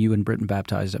 And you and Britton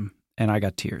baptized him. And I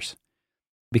got tears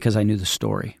because I knew the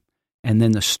story. And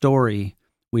then the story,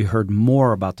 we heard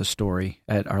more about the story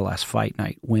at our last fight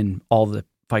night when all the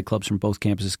fight clubs from both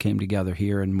campuses came together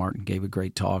here and Martin gave a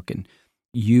great talk. And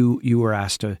you were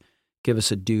asked to give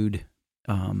us a dude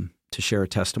to share a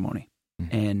testimony.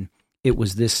 Mm-hmm. And it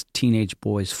was this teenage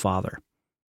boy's father.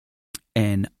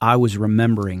 And I was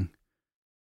remembering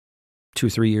 2 or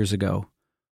 3 years ago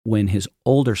when his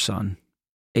older son,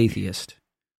 atheist,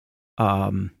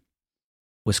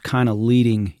 was kind of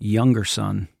leading younger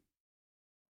son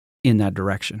in that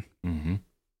direction. Mm-hmm.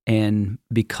 And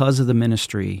because of the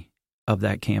ministry of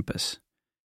that campus,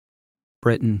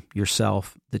 Britton,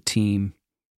 yourself, the team,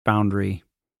 Boundary,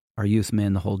 our youth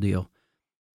men, the whole deal,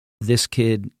 this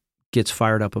kid gets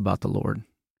fired up about the Lord.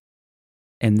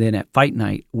 And then at fight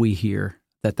night, we hear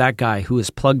that guy who is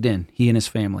plugged in, he and his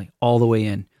family, all the way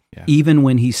in, even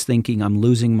when he's thinking, I'm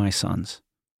losing my sons.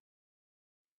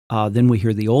 Then we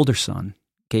hear the older son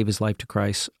gave his life to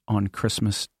Christ on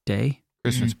Christmas Day.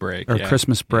 Christmas break. Or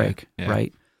Christmas break,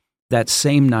 right? That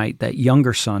same night, that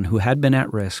younger son who had been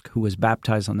at risk, who was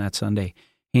baptized on that Sunday,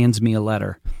 hands me a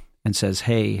letter and says,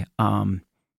 hey,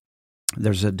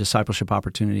 there's a discipleship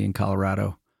opportunity in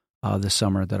Colorado this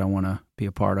summer that I want to be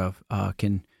a part of.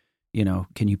 Can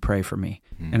you pray for me?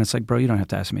 Mm-hmm. And it's like, bro, you don't have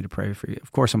to ask me to pray for you.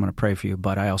 Of course I'm going to pray for you,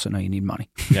 but I also know you need money.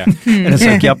 Yeah. And it's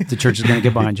like, yep, the church is going to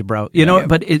get behind you, bro.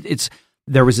 But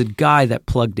there was a guy that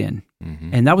plugged in,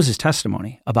 and that was his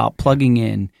testimony about plugging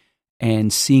in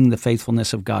and seeing the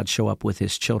faithfulness of God show up with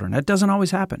his children. That doesn't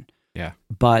always happen. Yeah.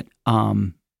 But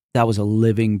that was a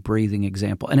living, breathing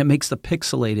example. And it makes the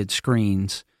pixelated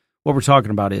screens, what we're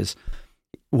talking about is,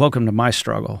 welcome to my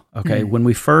struggle, okay? When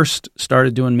we first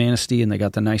started doing Manistee and they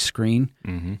got the nice screen,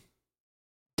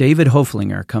 David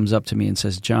Hoflinger comes up to me and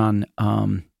says, John,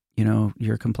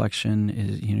 your complexion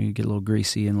is, you get a little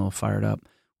greasy and a little fired up.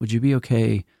 Would you be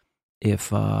okay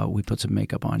if we put some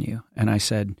makeup on you? And I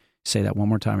said, say that one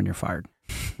more time and you're fired.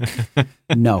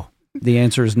 No. The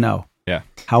answer is no. Yeah.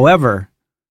 However,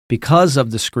 because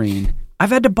of the screen, I've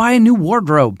had to buy a new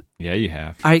wardrobe. Yeah, you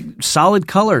have. Solid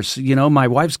colors. My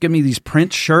wife's given me these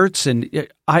print shirts, and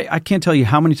I can't tell you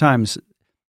how many times,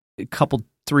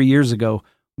 3 years ago,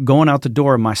 going out the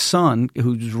door, my son,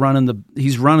 who's running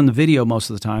the video most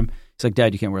of the time, he's like,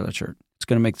 Dad, you can't wear that shirt. It's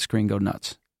going to make the screen go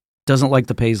nuts. Doesn't like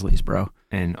the Paisleys, bro.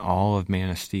 And all of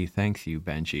Manistee thanks you,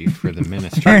 Benji, for the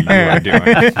ministry you are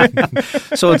doing.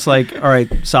 So it's like, all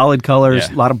right, solid colors,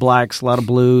 a lot of blacks, a lot of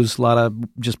blues, a lot of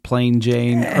just plain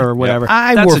Jane or whatever.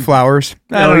 I wore flowers.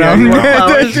 I don't know. You wore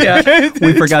flowers, yeah.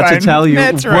 We forgot to tell you.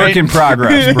 That's Work right. in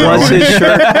progress, bro. Was his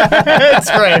shirt? That's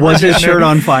right. Was his shirt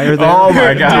on fire there? Oh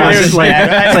my God! Was it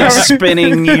like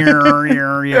spinning?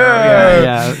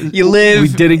 Yeah. You live. We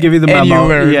didn't give you the and memo. you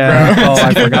learn, yeah. bro. Oh,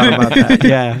 I forgot about that.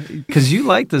 Yeah, because you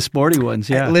like the sporty ones.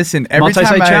 Yeah. Listen, every Multisite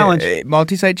time challenge.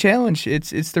 Multisite challenge,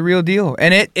 it's the real deal,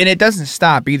 and it doesn't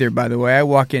stop either. By the way, I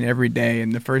walk in every day,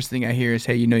 and the first thing I hear is,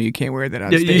 "Hey, you can't wear that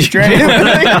on stage, right?"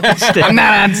 I'm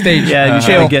not on stage. Yeah, you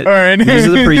chill. should get. All right. These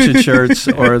are the preaching shirts,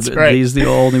 or right. these are the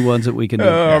only ones that we can do.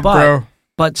 Oh, bro.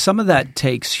 But some of that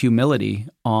takes humility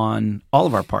on all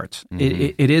of our parts.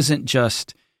 It isn't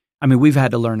just. I mean, we've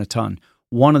had to learn a ton.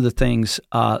 One of the things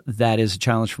that is a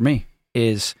challenge for me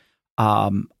is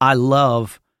I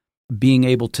love being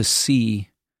able to see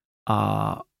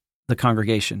the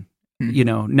congregation.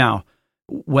 Now,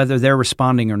 whether they're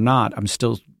responding or not, I'm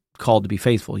still called to be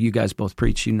faithful. You guys both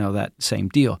preach, that same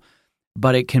deal.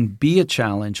 But it can be a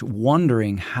challenge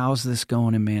wondering, how's this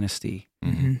going in Manistee?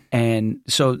 Mm-hmm. And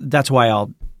so that's why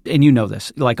and you know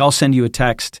this, I'll send you a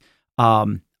text.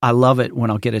 I love it when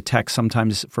I'll get a text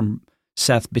sometimes from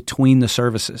Seth between the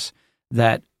services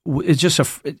that it's just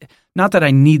not that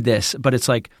I need this, but it's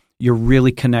like, you're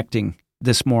really connecting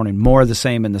this morning, more of the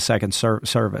same in the second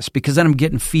service, because then I'm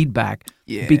getting feedback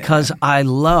because I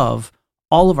love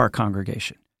all of our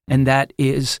congregation. And that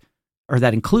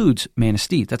includes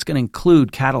Manistee. That's going to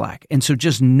include Cadillac. And so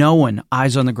just knowing,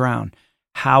 eyes on the ground,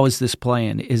 how is this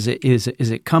playing? Is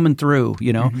it coming through?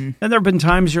 You know, and there have been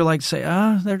times you're like, say,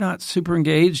 they're not super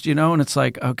engaged, you know, and it's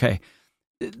like, okay,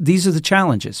 these are the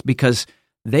challenges because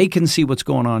they can see what's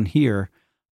going on here.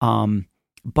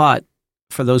 But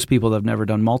for those people that have never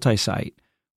done multi-site,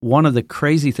 one of the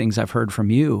crazy things I've heard from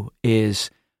you is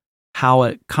how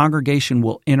a congregation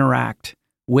will interact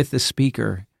with the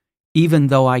speaker, even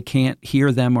though I can't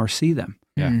hear them or see them.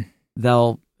 Yeah.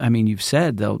 You've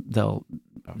said they'll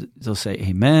say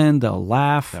amen, they'll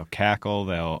laugh, they'll cackle,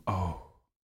 they'll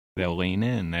lean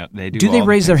in. They do. Do they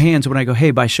raise their hands when I go,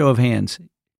 hey, by show of hands?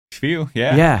 Few,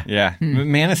 yeah.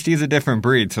 Manastee's a different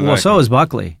breed. So is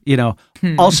Buckley. You know,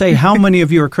 I'll say, how many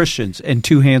of you are Christians? And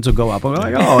 2 hands will go up. I'm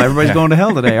like, everybody's going to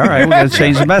hell today. All right, we're going to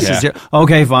change the message. Yeah.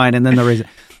 Okay, fine. And then they'll raise it.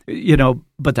 You know,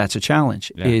 but that's a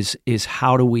challenge. Yeah. Is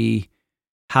how do we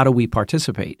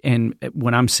participate? And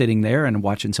when I'm sitting there and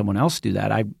watching someone else do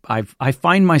that, I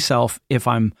find myself, if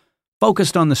I'm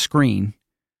focused on the screen,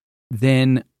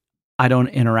 then I don't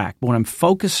interact. But when I'm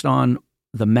focused on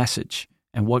the message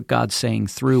and what God's saying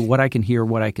through what I can hear,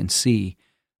 what I can see,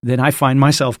 then I find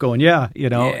myself going,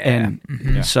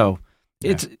 so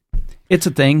it's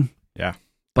a thing. Yeah.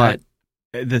 But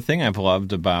the thing I've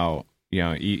loved about, you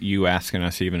know, you asking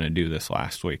us even to do this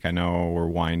last week, I know we're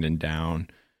winding down,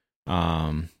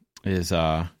 is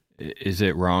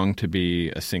it wrong to be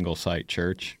a single site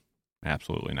church?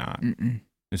 Absolutely not. Mm-mm.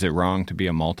 Is it wrong to be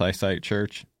a multi-site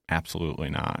church? Absolutely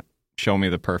not. Show me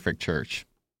the perfect church.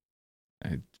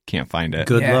 I can't find it.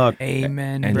 Good luck.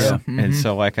 Amen, and bro. So, and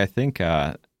so, like, I think,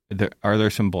 are there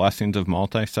some blessings of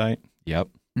multi-site? Yep.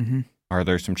 Mm-hmm. Are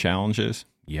there some challenges?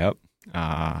 Yep.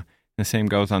 The same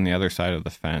goes on the other side of the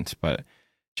fence, but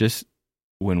just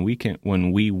when we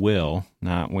will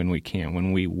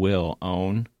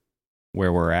own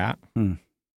where we're at,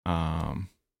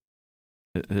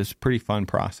 it's a pretty fun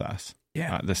process.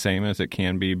 Yeah. The same as it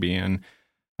can be being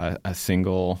a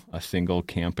single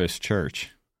campus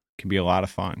church. Can be a lot of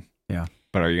fun. Yeah.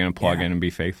 But are you going to plug in and be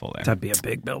faithful there? That'd be a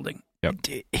big building. Yep.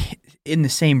 In the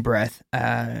same breath,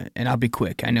 and I'll be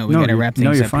quick. I know we got to wrap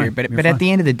things up here, but at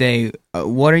the end of the day,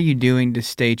 what are you doing to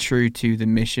stay true to the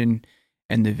mission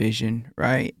and the vision,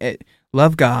 right?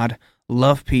 Love God,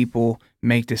 love people,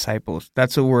 make disciples.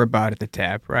 That's what we're about at the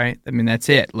Tab, right? I mean, that's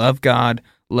it. Love God,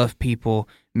 love people,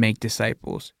 make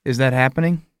disciples. Is that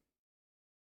happening?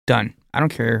 Done. I don't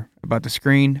care about the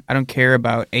screen. I don't care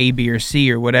about A, B, or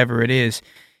C or whatever it is.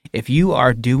 If you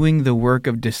are doing the work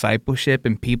of discipleship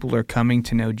and people are coming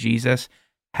to know Jesus,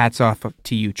 hats off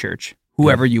to you, church.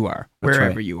 Whoever you are,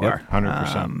 wherever you are.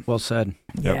 100%. Well said.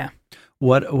 Yep. Yeah.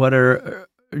 What are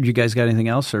you guys got anything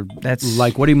else, or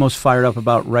what are you most fired up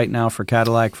about right now for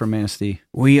Cadillac, for Manistee?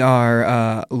 We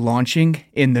are launching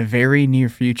in the very near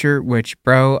future. Which,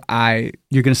 bro,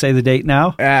 you're going to say the date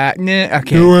now?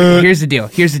 Okay. Here's the deal.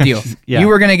 Yeah. You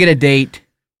were going to get a date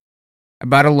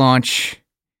about a launch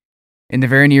in the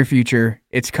very near future.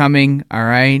 It's coming. All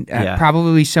right.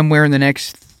 Probably somewhere in the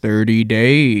next 30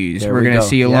 days, we're going to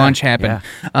see a launch happen.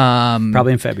 Yeah.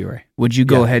 Probably in February. Would you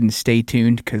go ahead and stay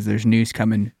tuned, because there's news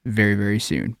coming very, very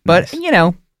soon. But,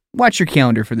 watch your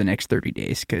calendar for the next 30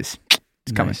 days, because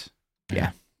it's coming. Nice.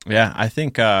 Yeah. Yeah, I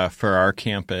think for our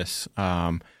campus,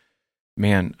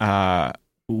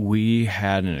 we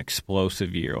had an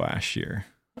explosive year last year.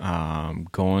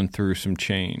 Going through some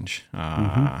change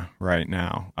right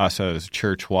now. Us as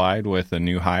church-wide with a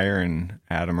new hire in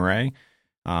Adam Ray.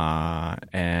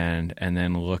 And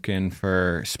then looking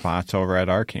for spots over at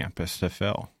our campus to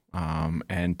fill,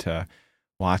 and to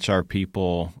watch our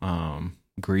people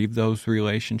grieve those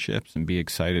relationships and be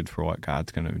excited for what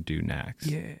God's going to do next.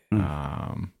 Yeah.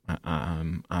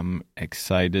 I'm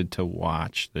excited to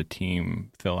watch the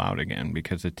team fill out again,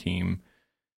 because the team's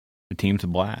a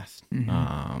blast.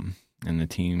 Mm-hmm. And the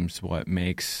team's what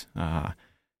makes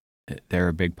they're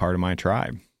a big part of my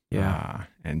tribe. Yeah.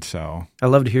 And so I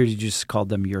love to hear you just called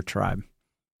them your tribe,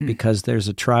 because there's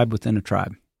a tribe within a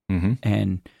tribe. Mm-hmm.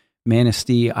 And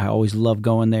Manistee, I always love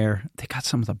going there. They got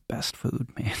some of the best food,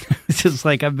 man. It's just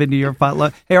like, I've been to your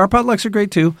potluck. Hey, our potlucks are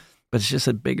great too, but it's just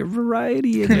a bigger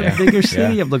variety in a bigger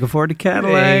city. I'm looking forward to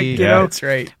Cadillac. You know? That's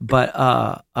right.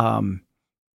 But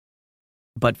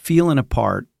feeling a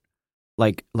part,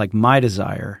 like my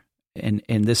desire, and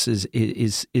this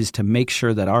is to make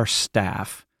sure that our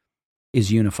staff is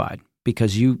unified,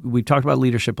 because we've talked about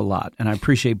leadership a lot, and I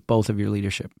appreciate both of your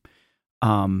leadership,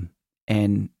 and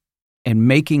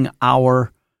making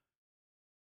our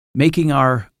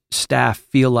staff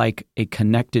feel like a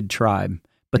connected tribe,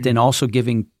 but then also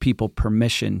giving people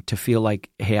permission to feel like,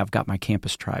 hey, I've got my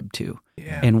campus tribe too.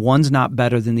 Yeah. And one's not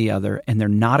better than the other, and they're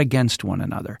not against one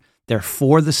another. They're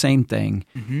for the same thing,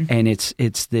 and it's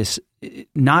this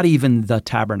not even the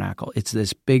tabernacle. It's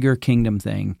this bigger kingdom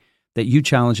thing that you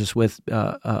challenged us with,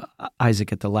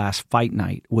 Isaac, at the last fight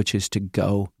night, which is to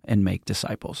go and make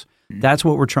disciples. That's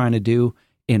what we're trying to do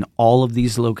in all of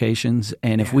these locations.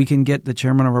 And if we can get the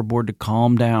chairman of our board to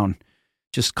calm down,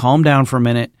 just calm down for a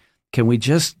minute. Can we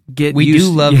just get We used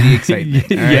do love the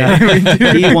excitement.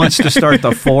 Yeah. He wants to start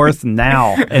the fourth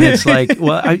now. And it's like,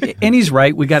 well, and he's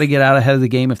right. We got to get out ahead of the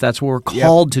game if that's what we're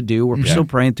called to do. We're still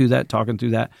praying through that, talking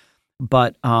through that.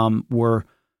 But we're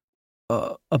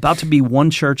about to be one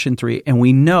church in 3. And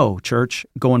we know, church,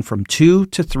 going from 2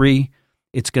 to 3,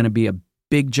 it's going to be a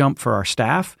big jump for our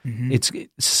staff.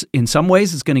 It's in some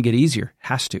ways, it's going to get easier.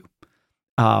 Has to.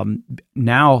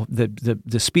 Now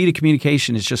the speed of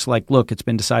communication is just like, look, it's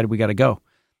been decided we got to go.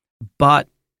 But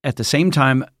at the same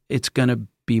time, it's going to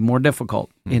be more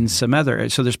difficult in some other,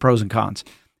 so there's pros and cons.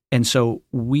 And so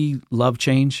we love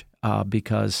change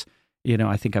because,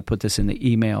 I think I put this in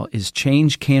the email, is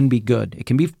change can be good. It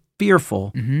can be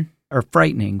fearful or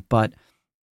frightening, but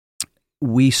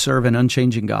we serve an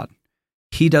unchanging God.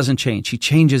 He doesn't change. He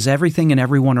changes everything and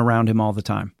everyone around him all the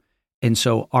time. And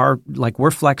so we're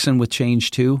flexing with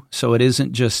change too. So it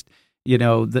isn't just, I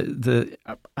got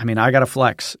to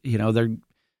flex,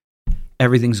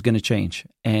 everything's going to change.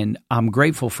 And I'm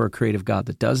grateful for a creative God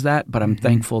that does that, but I'm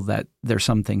thankful that there's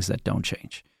some things that don't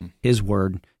change. His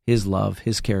word, his love,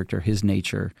 his character, his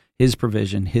nature, his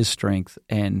provision, his strength,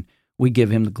 and we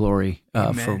give him the glory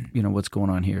for what's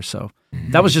going on here. So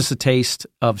that was just a taste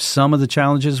of some of the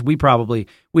challenges. We didn't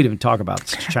even talk about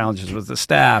challenges with the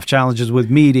staff, challenges with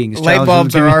meetings. Light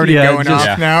bulbs are already going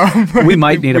off now. We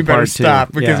might need a part 2. We better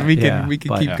stop because we can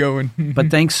keep going. But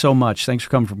thanks so much. Thanks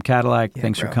for coming from Cadillac. Yeah,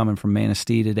 thanks bro. for coming from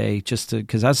Manistee today.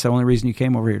 Because that's the only reason you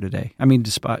came over here today.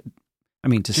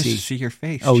 To see your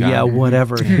face. Oh John. Yeah,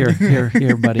 whatever.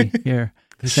 Here, buddy. Here.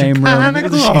 Same room.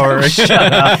 Glory. Shut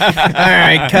up. All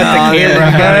right, cut the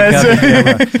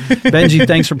camera. Benji,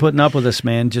 thanks for putting up with us,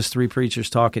 man. Just 3 preachers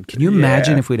talking. Can you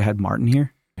imagine if we'd had Martin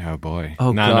here? Oh boy.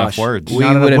 Oh, Not gosh. enough words. We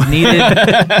would have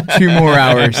needed 2 more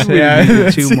hours. We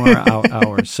needed 2 more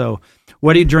hours. So,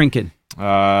 what are you drinking?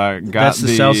 Got That's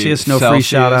the Celsius. No free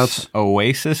shout-outs.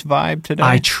 Oasis vibe today.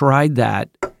 I tried that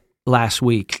last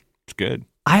week. It's good.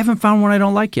 I haven't found one I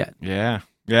don't like yet. Yeah.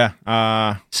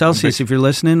 Celsius, if you're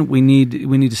listening, we need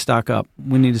to stock up.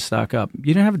 You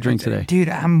didn't have a drink today. Dude,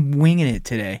 I'm winging it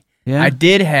today. Yeah? I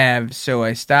did have, so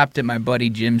I stopped at my buddy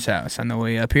Jim's house on the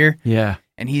way up here. Yeah.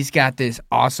 And he's got this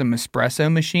awesome espresso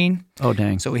machine. Oh,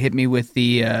 dang. So he hit me with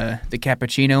the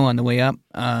cappuccino on the way up.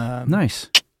 Nice.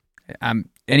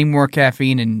 Any more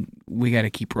caffeine and we got to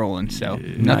keep rolling. So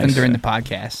nothing during the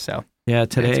podcast. So yeah,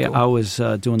 today cool. I was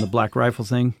doing the Black Rifle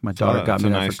thing. My daughter got me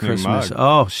that nice for Christmas. mug.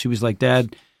 Oh, she was like,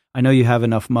 Dad, I know you have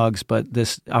enough mugs, but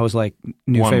this, I was like,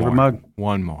 new favorite mug?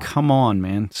 One more. Come on,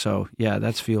 man. So yeah,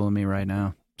 that's fueling me right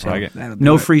now. So Like it.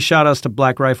 no free shout outs to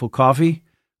Black Rifle Coffee.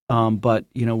 But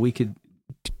we could,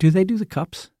 do they do the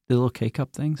cups? The little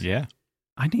K-cup things? Yeah.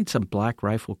 I need some Black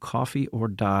Rifle Coffee or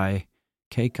Die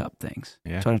K-cup things.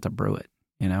 Yeah. So I don't have to brew it,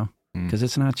 because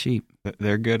it's not cheap.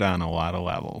 They're good on a lot of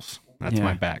levels. That's Yeah.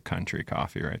 my backcountry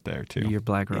coffee right there, too. Your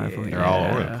Black Rifle. They're all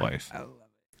over the place. I love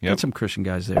it. Got some Christian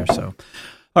guys there. So,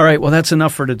 all right. Well, that's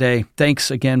enough for today.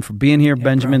 Thanks again for being here,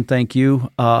 Benjamin. Bro. Thank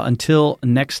you. Until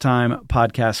next time,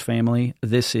 podcast family,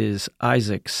 this is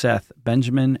Isaac, Seth,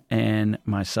 Benjamin, and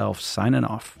myself signing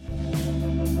off.